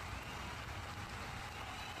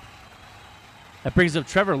 That brings up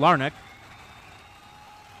Trevor Larnach.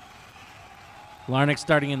 Larnach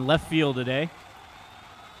starting in left field today.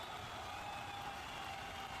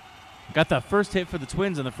 Got that first hit for the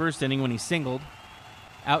Twins in the first inning when he singled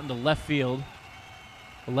out into left field.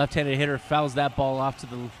 The left-handed hitter fouls that ball off to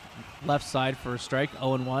the left side for a strike,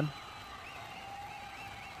 0-1.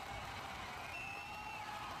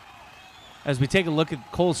 As we take a look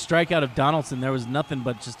at Cole's strikeout of Donaldson, there was nothing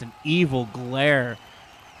but just an evil glare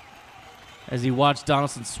as he watched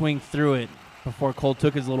Donaldson swing through it before Cole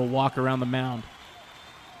took his little walk around the mound.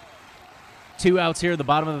 2 outs here at the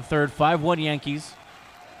bottom of the third, 5-1 Yankees.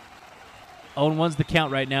 0-1's the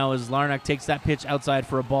count right now as Larnach takes that pitch outside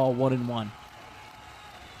for a ball, 1-1.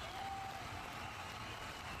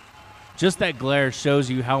 Just that glare shows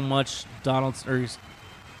you how much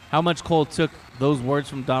Cole took those words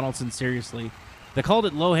from Donaldson seriously. They called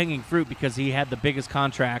it low-hanging fruit because he had the biggest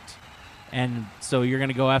contract, and so you're going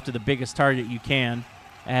to go after the biggest target you can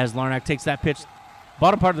as Larnach takes that pitch,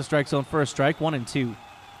 bottom part of the strike zone for a strike, 1-2.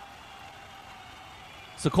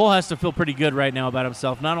 So Cole has to feel pretty good right now about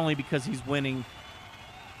himself, not only because he's winning,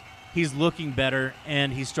 he's looking better,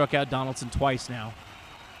 and he struck out Donaldson twice now.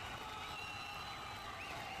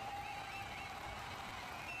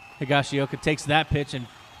 Higashioka takes that pitch, and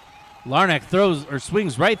Larnach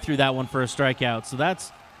swings right through that one for a strikeout. So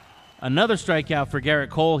that's another strikeout for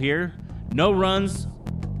Garrett Cole here. One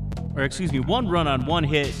run on one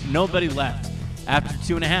hit, nobody left. After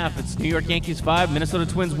 2.5, it's New York Yankees 5,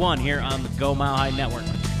 Minnesota Twins 1 here on the Go Mile High Network.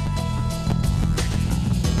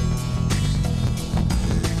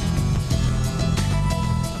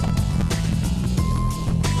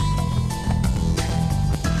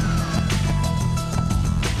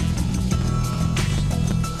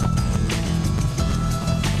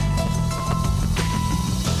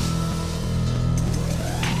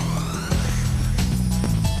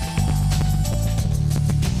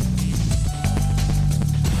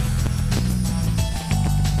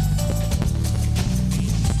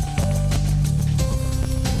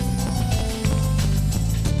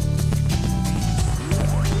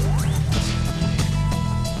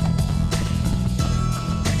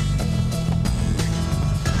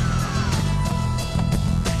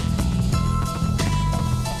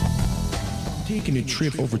 Taking a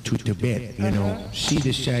trip over to Tibet, see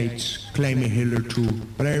the sights, climb a hill or two.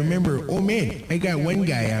 But I remember, oh man, I got one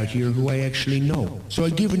guy out here who I actually know. So I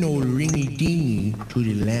give an old ringy-dingy to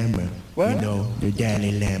the Lama. The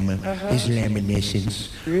Dalai Lama, his laminescence,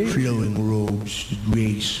 flowing robes,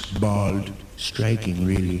 grace, bald, striking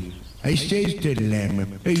really. I says to the Lama,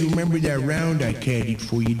 hey, you remember that round I caddied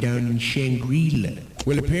for you down in Shangri-La?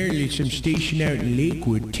 Well, apparently some station out in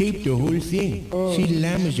Lakewood taped the whole thing. See, the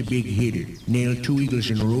Lama's a big hitter. Nailed 2 eagles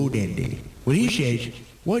in a row that day. Well, he says,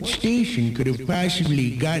 what station could have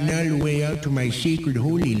possibly gotten all the way out to my sacred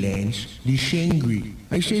holy lands, the Shangri?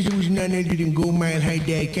 I says it was none other than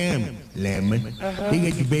GoMileHigh.com, Lama. They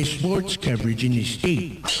got the best sports coverage in the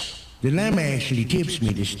state. The Lama actually tips me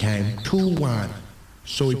this time, 2-1.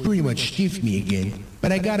 So he pretty much stiffed me again.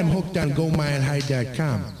 But I got him hooked on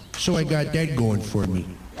GoMileHigh.com. So I got that going for me,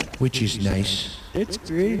 which is nice. It's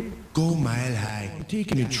great. Go Mile High. I'm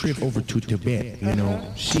taking a trip over to Tibet,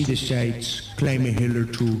 see the sights, climb a hill or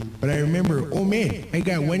two. But I remember, oh man, I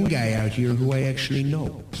got one guy out here who I actually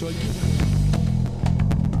know. So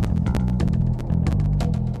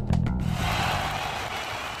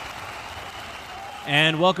I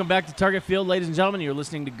And welcome back to Target Field, ladies and gentlemen. You're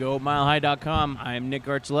listening to GoMileHigh.com. I'm Nick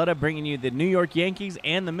Archuleta, bringing you the New York Yankees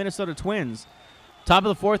and the Minnesota Twins. Top of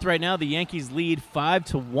the fourth right now, the Yankees lead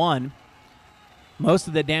 5-1. Most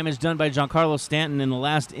of the damage done by Giancarlo Stanton in the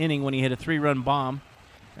last inning when he hit a 3-run bomb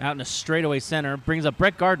out in a straightaway center. Brings up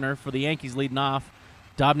Brett Gardner for the Yankees leading off.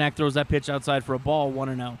 Dobnak throws that pitch outside for a ball,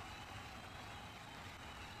 1-0.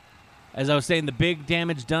 As I was saying, the big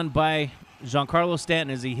damage done by Giancarlo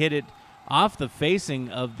Stanton as he hit it off the facing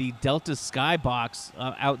of the Delta skybox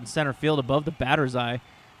out in center field above the batter's eye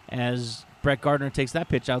as Brett Gardner takes that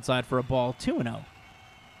pitch outside for a ball, 2-0.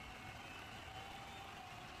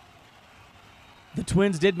 The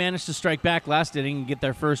Twins did manage to strike back last inning and get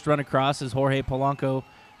their first run across as Jorge Polanco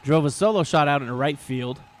drove a solo shot out into right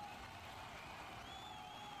field.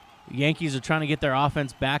 The Yankees are trying to get their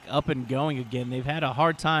offense back up and going again. They've had a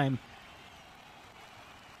hard time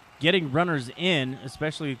getting runners in,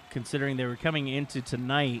 especially considering they were coming into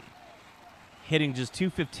tonight hitting just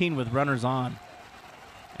 .215 with runners on,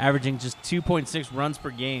 averaging just 2.6 runs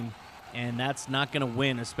per game, and that's not going to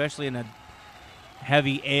win, especially in a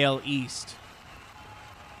heavy AL East.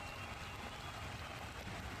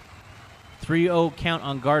 3-0 count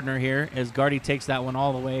on Gardner here as Gardy takes that one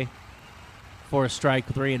all the way for a strike,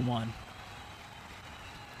 3-1.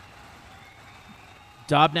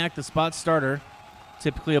 Dobnak, the spot starter,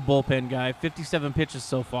 typically a bullpen guy, 57 pitches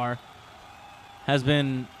so far, has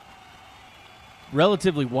been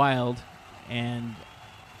relatively wild and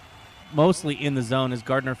mostly in the zone as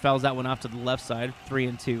Gardner fouls that one off to the left side,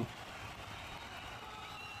 3-2.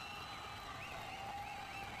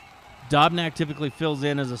 Dobnak typically fills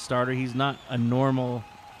in as a starter. He's not a normal,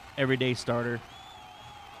 everyday starter.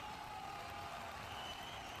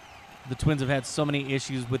 The Twins have had so many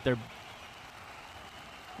issues with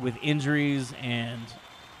injuries and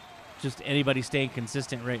just anybody staying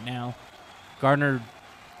consistent right now. Gardner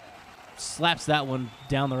slaps that one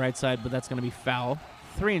down the right side, but that's going to be foul.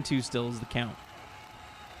 3-2 still is the count.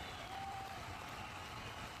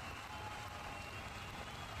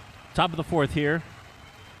 Top of the fourth here.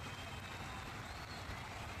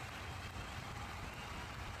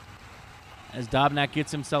 As Dobnak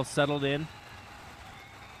gets himself settled in.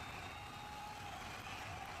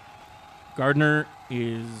 Gardner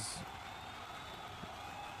is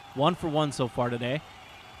 1 for 1 so far today.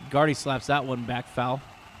 Gardy slaps that one back foul.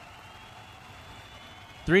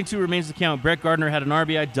 3-2 remains the count. Brett Gardner had an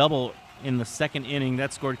RBI double in the second inning.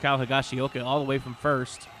 That scored Kyle Higashioka all the way from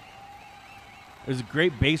first. It was a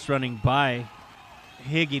great base running by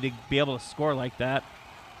Higgy to be able to score like that.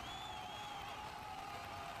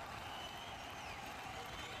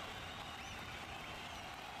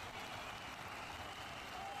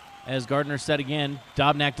 As Gardner said again,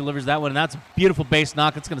 Dobnak delivers that one, and that's a beautiful base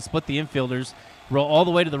knock. It's going to split the infielders, roll all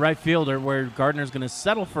the way to the right fielder where Gardner's going to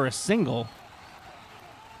settle for a single.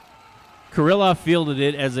 Kirilloff fielded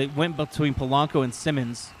it as it went between Polanco and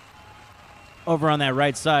Simmons over on that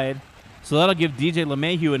right side. So that'll give DJ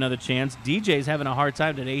LeMahieu another chance. DJ's having a hard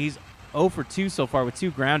time today. He's 0 for 2 so far with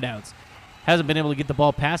 2 groundouts. Hasn't been able to get the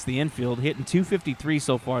ball past the infield, hitting .253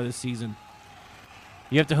 so far this season.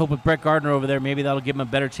 You have to hope with Brett Gardner over there, maybe that'll give him a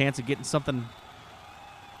better chance of getting something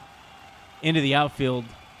into the outfield.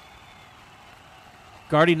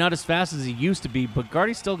 Gardy not as fast as he used to be, but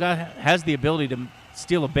Gardy still has the ability to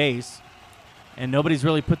steal a base, and nobody's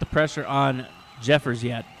really put the pressure on Jeffers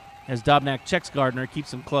yet, as Dobnak checks Gardner,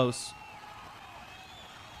 keeps him close.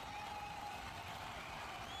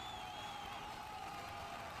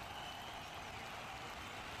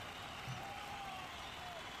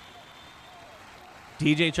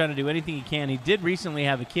 DJ trying to do anything he can. He did recently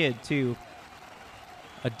have a kid, too,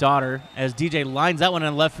 a daughter, as DJ lines that one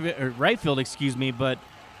in right field, but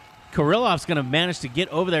Kirilloff's going to manage to get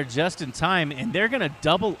over there just in time, and they're going to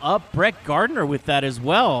double up Brett Gardner with that as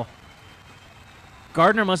well.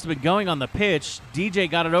 Gardner must have been going on the pitch. DJ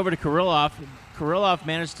got it over to Kirilloff. Kirilloff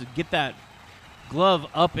managed to get that glove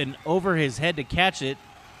up and over his head to catch it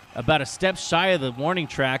about a step shy of the warning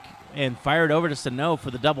track and fired over to Sano for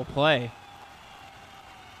the double play.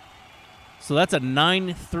 So that's a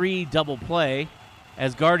 9-3 double play,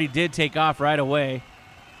 as Gardy did take off right away.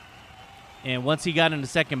 And once he got into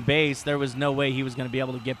second base, there was no way he was going to be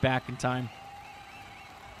able to get back in time.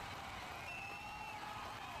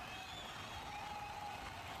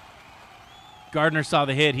 Gardner saw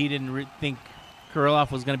the hit. He didn't think Kirilloff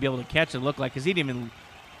was going to be able to catch it, looked like, because he didn't even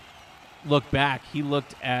look back. He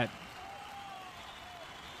looked at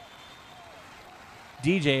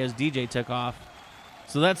DJ as DJ took off.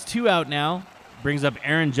 So that's 2 out now. Brings up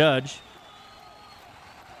Aaron Judge.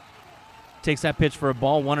 Takes that pitch for a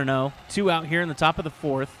ball, 1-0. 2 out here in the top of the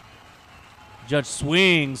fourth. Judge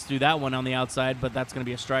swings through that one on the outside, but that's going to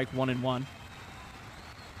be a strike, 1-1.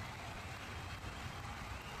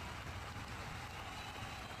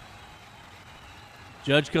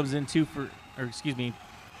 Judge comes in comes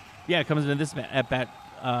into this at bat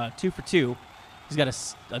 2 for 2. He's got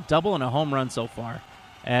a double and a home run so far.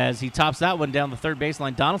 As he tops that one down the third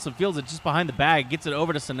baseline, Donaldson fields it just behind the bag, gets it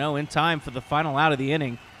over to Sano in time for the final out of the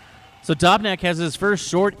inning. So Dobnak has his first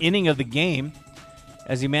short inning of the game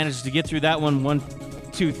as he manages to get through that one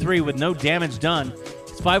 1-2-3 with no damage done.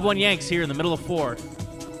 It's 5-1 Yanks here in the middle of 4.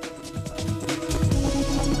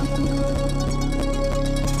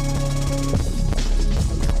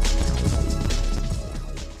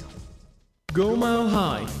 Go Mile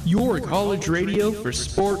High, your college radio for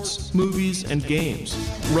sports, movies, and games.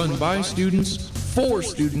 Run by students, for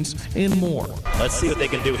students, and more. Let's see what they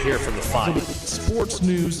can do here from the 5. Sports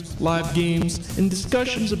news, live games, and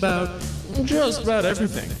discussions about just about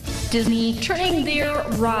everything. Disney turning their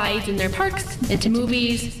rides in their parks into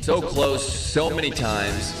movies. So close, so many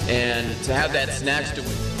times, and to have that snatched away.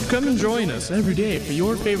 Come and join us every day for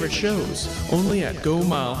your favorite shows, only at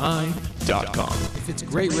GoMileHigh.com. If it's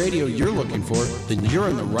great radio you're looking for, then you're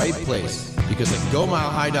in the right place. Because at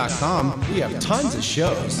GoMileHigh.com, we have tons of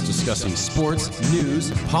shows discussing sports,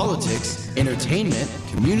 news, politics, entertainment,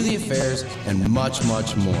 community affairs, and much,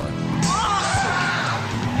 much more.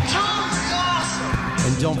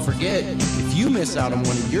 And don't forget, if you miss out on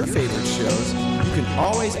one of your favorite shows, you can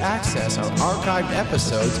always access our archived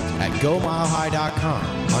episodes at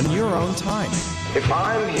GoMileHigh.com on your own time. If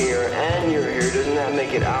I'm here and you're here, doesn't that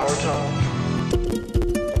make it our time?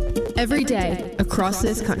 Every day, across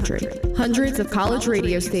this country, hundreds of college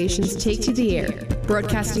radio stations take to the air,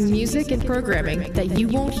 broadcasting music and programming that you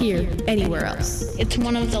won't hear anywhere else. It's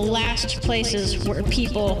one of the last places where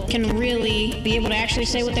people can really be able to actually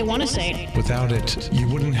say what they want to say. Without it, you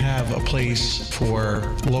wouldn't have a place for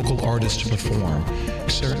local artists to perform.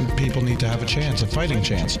 Certain people need to have a chance, a fighting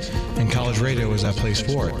chance, and college radio is that place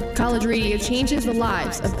for it. College radio changes the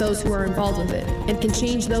lives of those who are involved with it, and can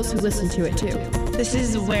change those who listen to it too. This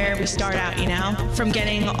is where we start out, from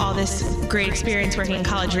getting all this great experience working in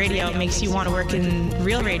college radio. It makes you want to work in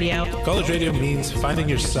real radio. College radio means finding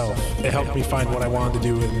yourself. It helped me find what I wanted to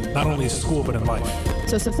do in not only school but in life.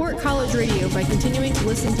 So support college radio by continuing to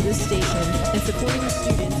listen to this station and supporting the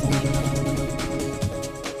students.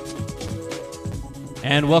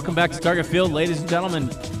 And welcome back to Target Field, ladies and gentlemen,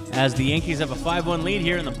 as the Yankees have a 5-1 lead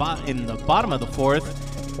here in the bottom of the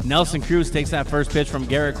 4th. Nelson Cruz takes that first pitch from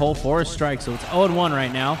Garrett Cole for a strike, so it's 0-1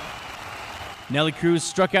 right now. Nelly Cruz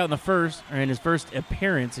struck out in his first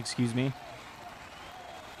appearance,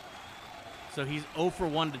 So he's 0 for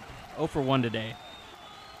 1 today.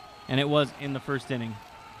 And it was in the first inning.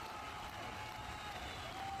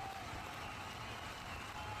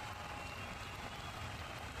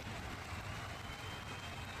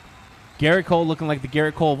 Garrett Cole looking like the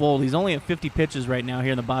Garrett Cole of old. He's only at 50 pitches right now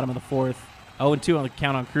here in the bottom of the 4th. 0-2 on the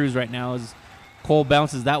count on Cruz right now as Cole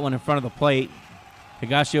bounces that one in front of the plate.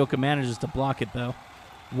 Higashioka manages to block it, though.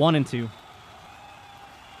 1-2.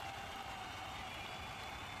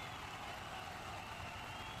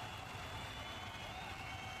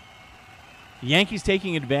 The Yankees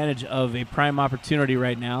taking advantage of a prime opportunity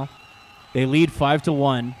right now. They lead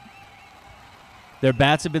 5-1. Their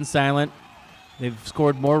bats have been silent. They've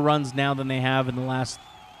scored more runs now than they have in the last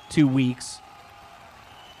 2 weeks.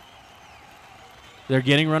 They're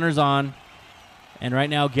getting runners on. And right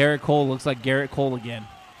now, Garrett Cole looks like Garrett Cole again.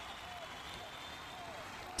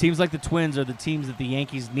 Teams like the Twins are the teams that the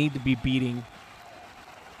Yankees need to be beating.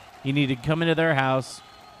 You need to come into their house,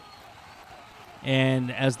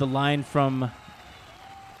 and as the line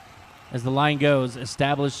goes,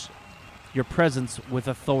 establish your presence with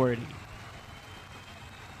authority.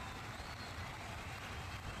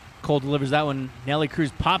 Cole delivers that one. Nelly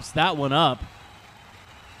Cruz pops that one up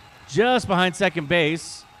just behind second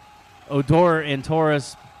base. Odor and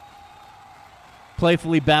Torres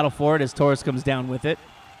playfully battle for it as Torres comes down with it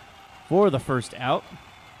for the first out.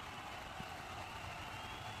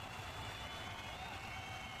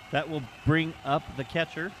 That will bring up the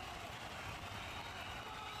catcher.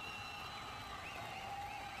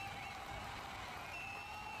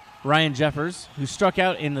 Ryan Jeffers, who struck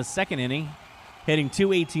out in the second inning, hitting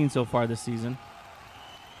 .218 so far this season.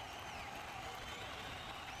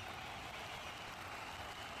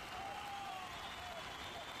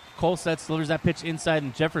 Cole sets, delivers that pitch inside,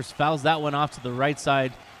 and Jeffers fouls that one off to the right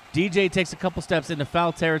side. DJ takes a couple steps into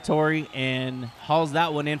foul territory and hauls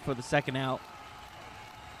that one in for the second out.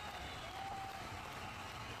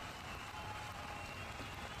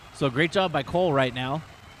 So great job by Cole right now.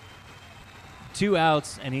 2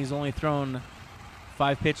 outs, and he's only thrown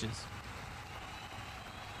 5 pitches.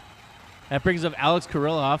 That brings up Alex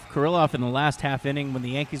Kirilloff. Kirilloff in the last half inning when the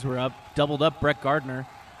Yankees were up, doubled up Brett Gardner.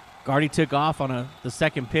 Gardy took off on the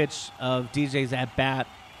second pitch of DJ's at-bat.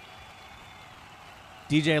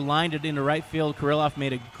 DJ lined it into right field. Kirilloff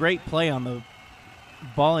made a great play on the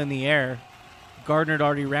ball in the air. Gardner had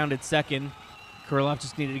already rounded second. Kirilloff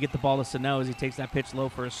just needed to get the ball to Sano as he takes that pitch low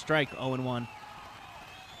for a strike, 0-1.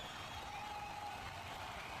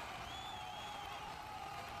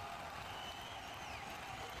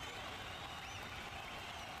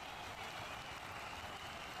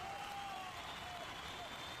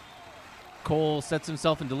 Cole sets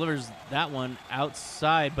himself and delivers that one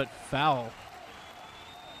outside, but foul.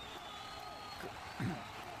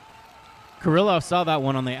 Kirilloff saw that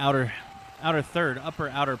one on the upper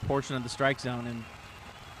outer portion of the strike zone and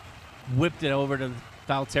whipped it over to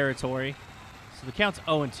foul territory. So the count's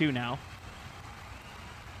 0-2 now.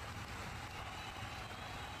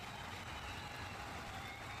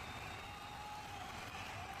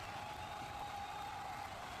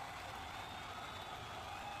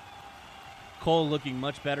 Cole looking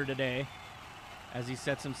much better today as he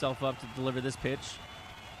sets himself up to deliver this pitch.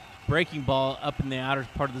 Breaking ball up in the outer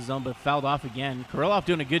part of the zone, but fouled off again. Kirilloff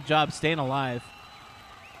doing a good job staying alive.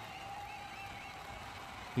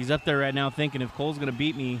 He's up there right now thinking if Cole's going to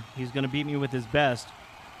beat me, he's going to beat me with his best,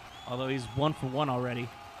 although he's 1 for 1 already.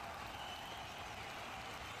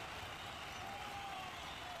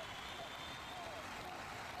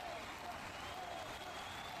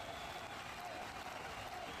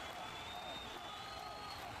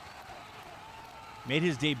 Made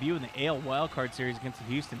his debut in the AL Wildcard Series against the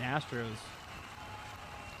Houston Astros,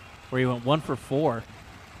 where he went 1 for 4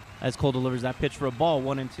 as Cole delivers that pitch for a ball,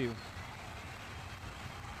 1-2.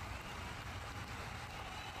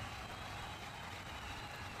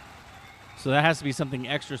 So that has to be something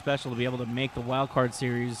extra special to be able to make the Wildcard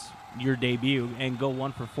Series your debut and go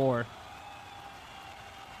 1 for 4.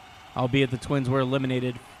 Albeit the Twins were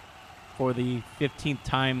eliminated for the 15th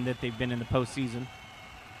time that they've been in the postseason.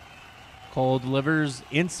 Cole delivers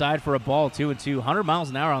inside for a ball, 2-2. 100 miles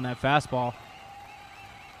an hour on that fastball.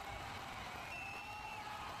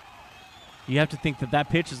 You have to think that that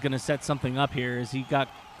pitch is going to set something up here as he got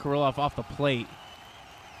Kirilloff off the plate.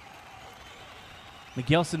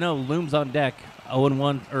 Miguel Sano looms on deck,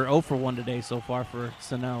 0-1 or 0 for 1 today so far for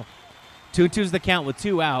Sano. 2-2's the count with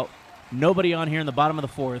 2 out. Nobody on here in the bottom of the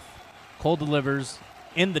 4th. Cole delivers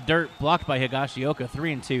in the dirt, blocked by Higashioka,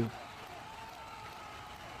 3-2.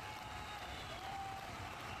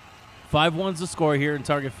 5-1's the score here in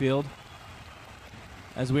Target Field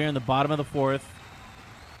as we are in the bottom of the 4th.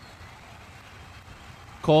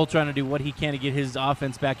 Cole trying to do what he can to get his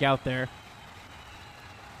offense back out there.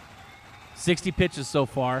 60 pitches so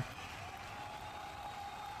far.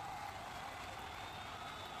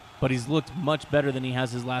 But he's looked much better than he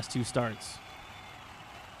has his last 2 starts.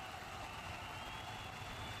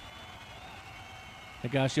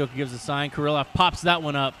 Higashioka gives a sign. Kirilloff pops that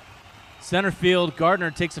one up. Center field,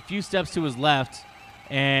 Gardner takes a few steps to his left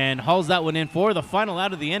and hauls that one in for the final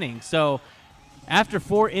out of the inning. So after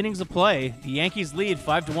 4 innings of play, the Yankees lead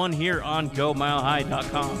 5-1 here on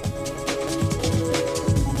GoMileHigh.com.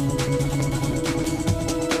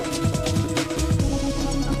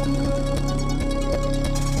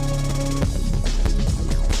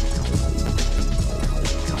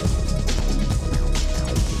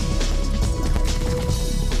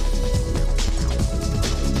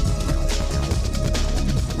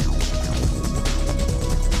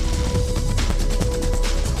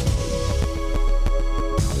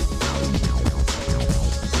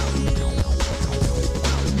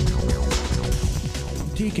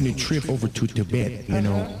 Taking a trip over to Tibet,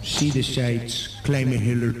 see the sights, climb a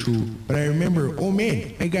hill or 2. But I remember, oh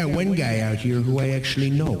man, I got one guy out here who I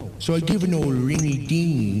actually know. So I give an old ringy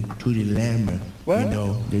dingy to the Lama. What?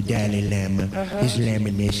 The Dalai Lama, his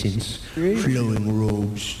laminescence, flowing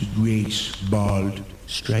robes, grace, bald,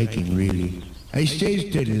 striking really. I says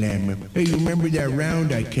to the Lama, hey, you remember that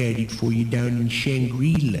round I caddied for you down in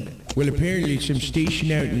Shangri-La? Well, apparently some station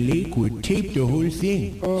out in Lakewood taped the whole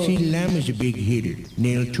thing. See, the Lama's a big hitter.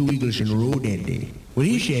 Nailed 2 eagles in a row that day. Well,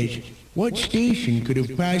 he says, what station could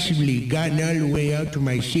have possibly gotten all the way out to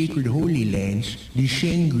my sacred holy lands, the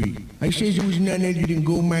Shangri? I says it was none other than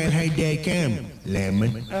GoMileHigh.com, Lama.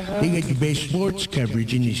 They got the best sports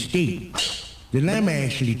coverage in the state. The Lama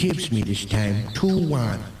actually tips me this time,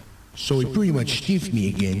 2-1. So he pretty much stiffed me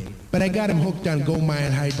again. But I got him hooked on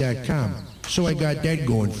GoMileHigh.com. So I got that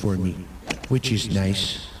going for me, which is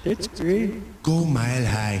nice. It's great.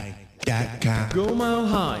 GoMileHigh.com. Go Mile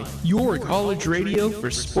High, your college radio for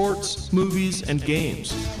sports, movies, and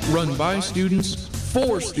games. Run by students,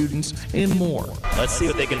 4 students, and more. Let's see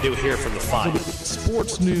what they can do here from the 5.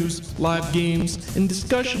 Sports news, live games, and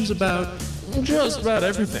discussions about just about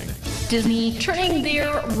everything. Disney turning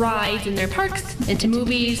their rides in their parks into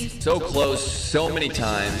movies. So close, so many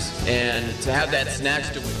times, and to have that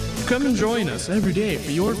snatched away. Come and join us every day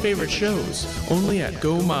for your favorite shows, only at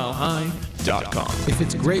GoMileHigh.com. If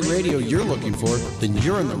it's great radio you're looking for, then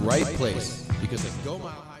you're in the right place, because at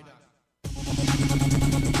GoMileHigh.com.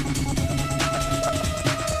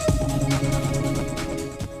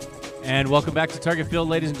 And welcome back to Target Field,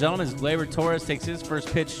 ladies and gentlemen, as Gleyber Torres takes his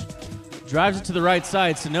first pitch, drives it to the right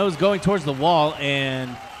side. Sano's going towards the wall,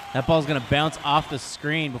 and that ball's going to bounce off the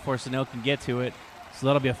screen before Sano can get to it. So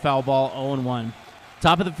that'll be a foul ball, 0-1.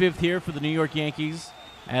 Top of the 5th here for the New York Yankees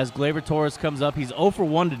as Gleyber Torres comes up. He's 0 for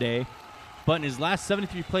 1 today, but in his last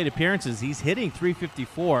 73 plate appearances, he's hitting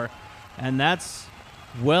 .354, and that's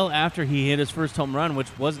well after he hit his first home run,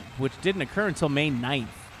 which didn't occur until May 9th.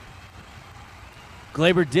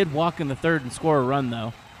 Gleyber did walk in the 3rd and score a run,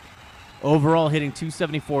 though. Overall, hitting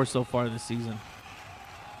 .274 so far this season.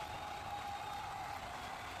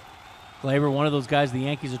 Gleyber, one of those guys the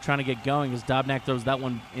Yankees are trying to get going, as Dobnak throws that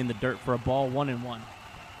one in the dirt for a ball, 1-1.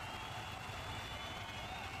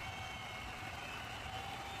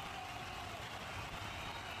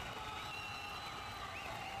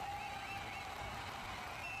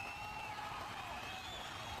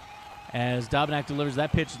 As Dobnak delivers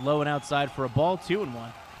that pitch low and outside for a ball,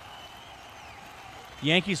 2-1.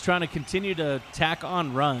 Yankees trying to continue to tack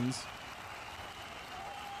on runs.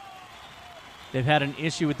 They've had an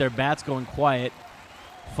issue with their bats going quiet.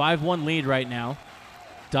 5-1 lead right now.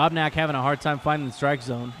 Dobnak having a hard time finding the strike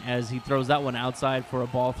zone as he throws that one outside for a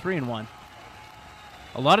ball, 3-1.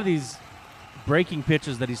 A lot of these breaking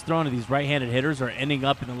pitches that he's throwing to these right-handed hitters are ending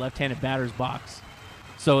up in the left-handed batter's box.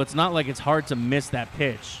 So it's not like it's hard to miss that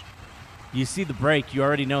pitch. You see the break, you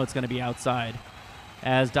already know it's going to be outside.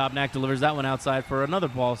 As Dobnak delivers that one outside for another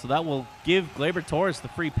ball, so that will give Gleyber Torres the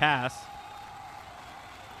free pass.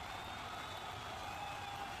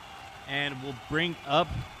 And we'll bring up,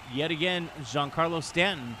 yet again, Giancarlo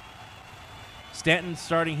Stanton. Stanton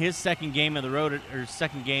starting his second game in a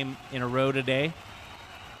row today.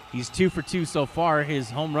 He's 2 for 2 so far.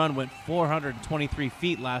 His home run went 423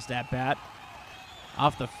 feet last at-bat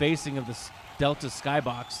off the facing of the Delta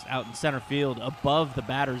skybox out in center field above the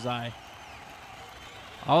batter's eye.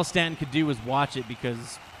 All Stanton could do was watch it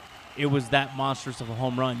because it was that monstrous of a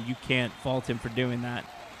home run. You can't fault him for doing that.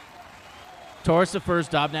 Torres to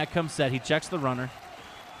first. Dobnak comes set. He checks the runner.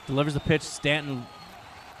 Delivers the pitch. Stanton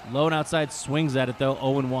low and outside. Swings at it, though.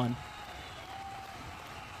 0-1.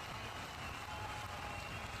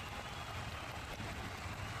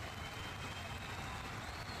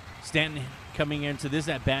 Stanton coming into this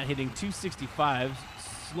at-bat hitting .265.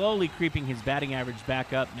 Slowly creeping his batting average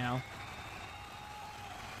back up now.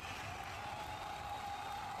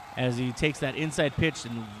 As he takes that inside pitch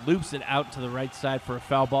and loops it out to the right side for a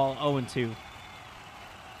foul ball, 0-2.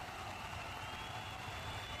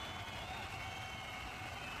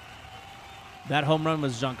 That home run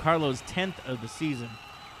was Giancarlo's 10th of the season.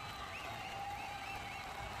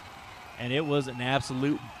 And it was an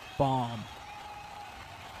absolute bomb.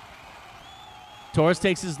 Torres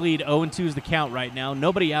takes his lead. 0-2 is the count right now.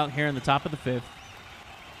 Nobody out here in the top of the 5th.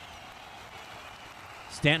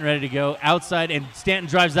 Stanton ready to go outside, and Stanton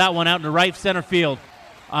drives that one out into right center field.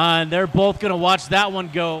 And they're both going to watch that one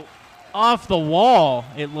go off the wall,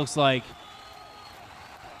 it looks like.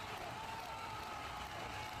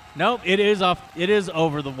 Nope, it is off. It is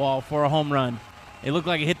over the wall for a home run. It looked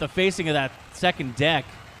like it hit the facing of that second deck.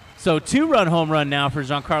 So 2-run home run now for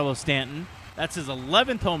Giancarlo Stanton. That's his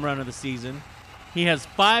 11th home run of the season. He has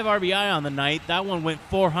 5 RBI on the night. That one went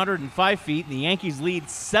 405 feet, and the Yankees lead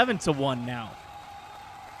 7-1 now.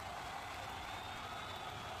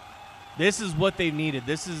 This is what they've needed.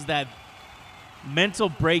 This is that mental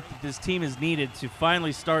break that this team has needed to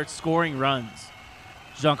finally start scoring runs.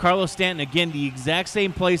 Giancarlo Stanton, again, the exact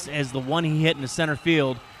same place as the one he hit in the center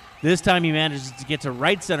field. This time he manages to get to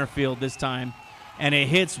right center field this time, and it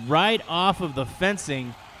hits right off of the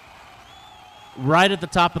fencing, right at the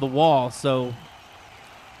top of the wall. So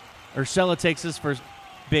Urshela takes his first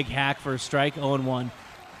big hack for a strike, 0-1.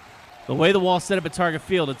 The way the wall's set up at Target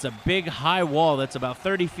Field, it's a big, high wall that's about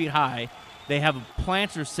 30 feet high. They have a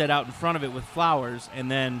planter set out in front of it with flowers,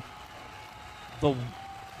 and then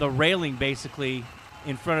the railing basically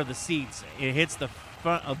in front of the seats. It hits the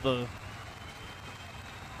front of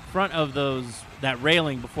that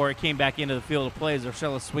railing before it came back into the field of play as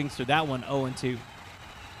Urshela swings through that one, 0-2.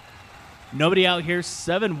 Nobody out here,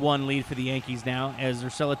 7-1 lead for the Yankees now as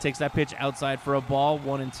Urshela takes that pitch outside for a ball,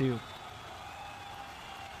 1-2.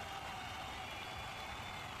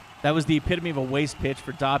 That was the epitome of a waste pitch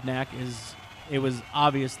for Dobnak. It was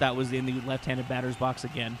obvious that was in the left-handed batter's box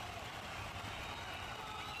again.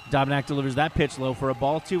 Dobnak delivers that pitch low for a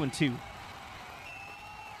ball, 2-2.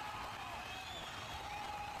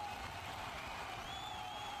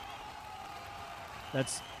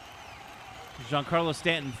 That's Giancarlo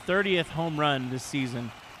Stanton's 30th home run this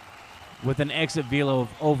season with an exit velo of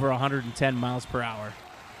over 110 miles per hour.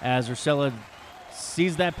 As Urshela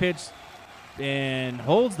sees that pitch and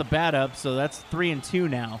holds the bat up, so that's 3-2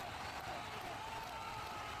 now.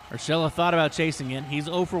 Urshela thought about chasing it. He's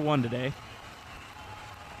 0 for 1 today.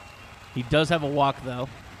 He does have a walk, though.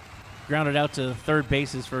 Grounded out to third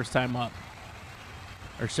base his first time up.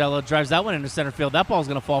 Urshela drives that one into center field. That ball's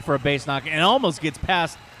going to fall for a base knock and almost gets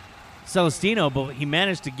past Celestino, but he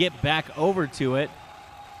managed to get back over to it.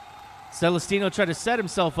 Celestino tried to set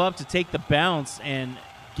himself up to take the bounce and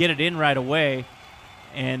get it in right away,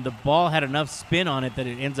 and the ball had enough spin on it that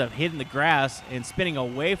it ends up hitting the grass and spinning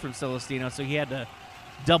away from Celestino, so he had to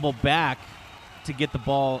double back to get the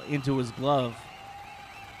ball into his glove.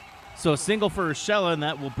 So a single for Urshela, and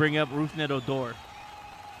that will bring up Rougned Odor.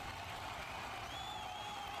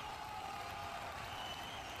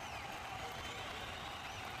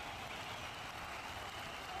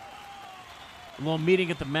 A little meeting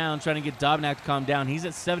at the mound trying to get Dobnak to calm down. He's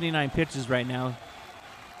at 79 pitches right now.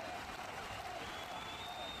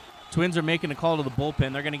 Twins are making a call to the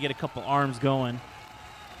bullpen. They're going to get a couple arms going.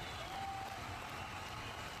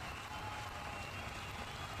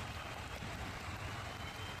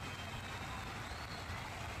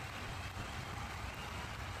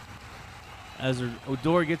 As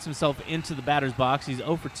Odor gets himself into the batter's box, he's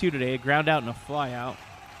 0 for 2 today, a ground out and a fly out.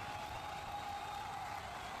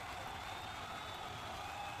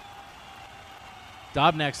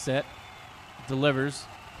 Dobnak set, delivers.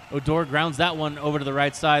 Odor grounds that one over to the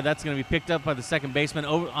right side. That's going to be picked up by the second baseman.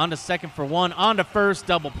 Over onto second for one, onto first,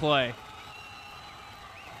 double play.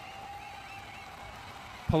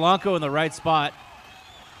 Polanco in the right spot.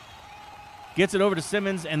 Gets it over to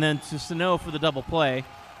Simmons and then to Sano for the double play.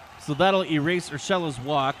 So that'll erase Urshela's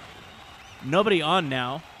walk. Nobody on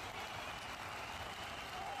now,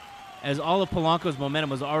 as all of Polanco's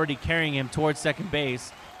momentum was already carrying him towards second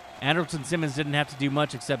base. Andrelton Simmons didn't have to do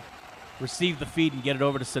much except receive the feed and get it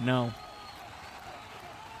over to Sano.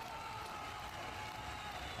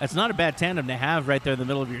 That's not a bad tandem to have right there in the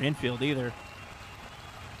middle of your infield either.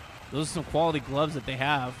 Those are some quality gloves that they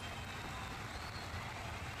have.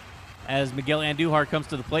 As Miguel Andujar comes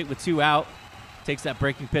to the plate with 2 out, takes that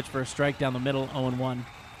breaking pitch for a strike down the middle, 0-1.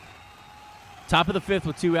 Top of the 5th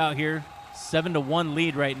with 2 out here. 7-1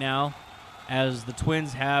 lead right now as the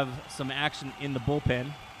Twins have some action in the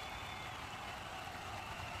bullpen.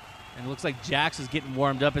 And it looks like Jax is getting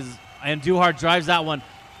warmed up as Andujar drives that one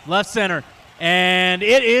left center. And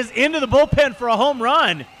it is into the bullpen for a home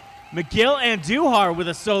run. Miguel Andujar with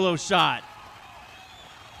a solo shot.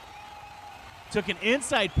 Took an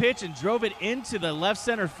inside pitch and drove it into the left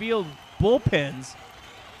center field bullpens.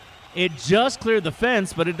 It just cleared the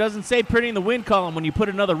fence, but it doesn't say pretty in the win column when you put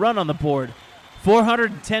another run on the board.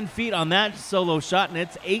 410 feet on that solo shot, and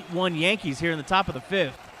it's 8-1 Yankees here in the top of the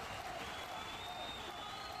 5th.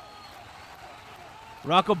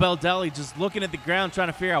 Rocco Baldelli just looking at the ground trying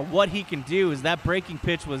to figure out what he can do as that breaking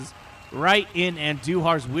pitch was right in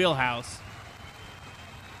Andujar's wheelhouse.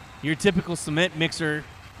 Your typical cement mixer.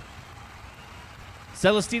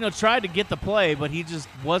 Celestino tried to get the play, but he just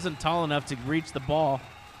wasn't tall enough to reach the ball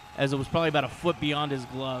as it was probably about a foot beyond his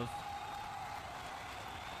glove.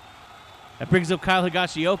 That brings up Kyle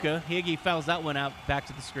Higashioka. Higgy fouls that one out back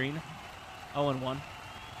to the screen. 0-1.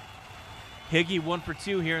 Higgy 1 for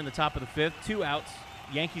 2 here in the top of the 5th. 2 outs.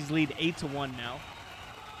 Yankees lead 8-1 now.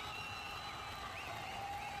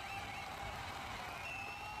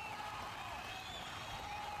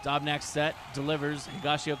 Dobnak set, delivers.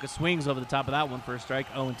 Higashioka swings over the top of that one for a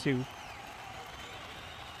strike, 0-2.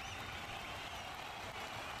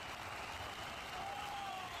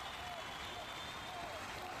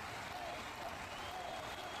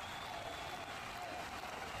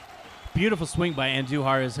 Beautiful swing by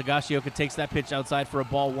Andujar as Higashioka takes that pitch outside for a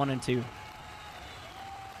ball, 1-2.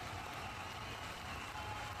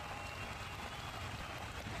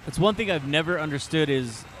 That's one thing I've never understood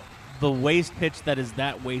is the waste pitch that is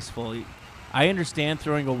that wasteful. I understand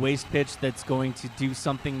throwing a waste pitch that's going to do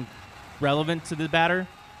something relevant to the batter.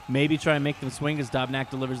 Maybe try and make them swing as Dobnak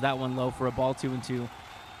delivers that one low for a ball, 2-2.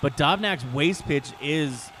 But Dobnak's waste pitch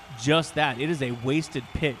is just that. It is a wasted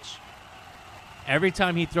pitch. Every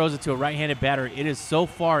time he throws it to a right-handed batter, it is so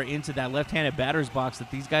far into that left-handed batter's box that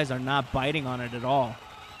these guys are not biting on it at all.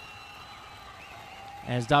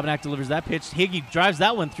 As Dobnak delivers that pitch, Higgy drives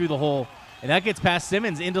that one through the hole, and that gets past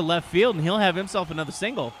Simmons into left field, and he'll have himself another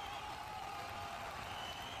single.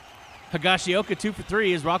 Higashioka 2 for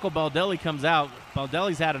 3 as Rocco Baldelli comes out.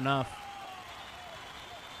 Baldelli's had enough.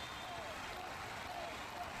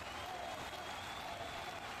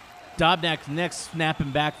 Dobnak next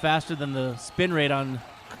snapping back faster than the spin rate on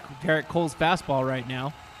Garrett Cole's fastball right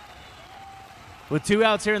now. With 2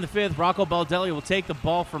 outs here in the 5th, Rocco Baldelli will take the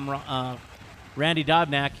ball from Randy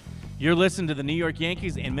Dobnak. You're listening to the New York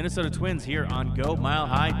Yankees and Minnesota Twins here on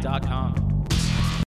GoMileHigh.com.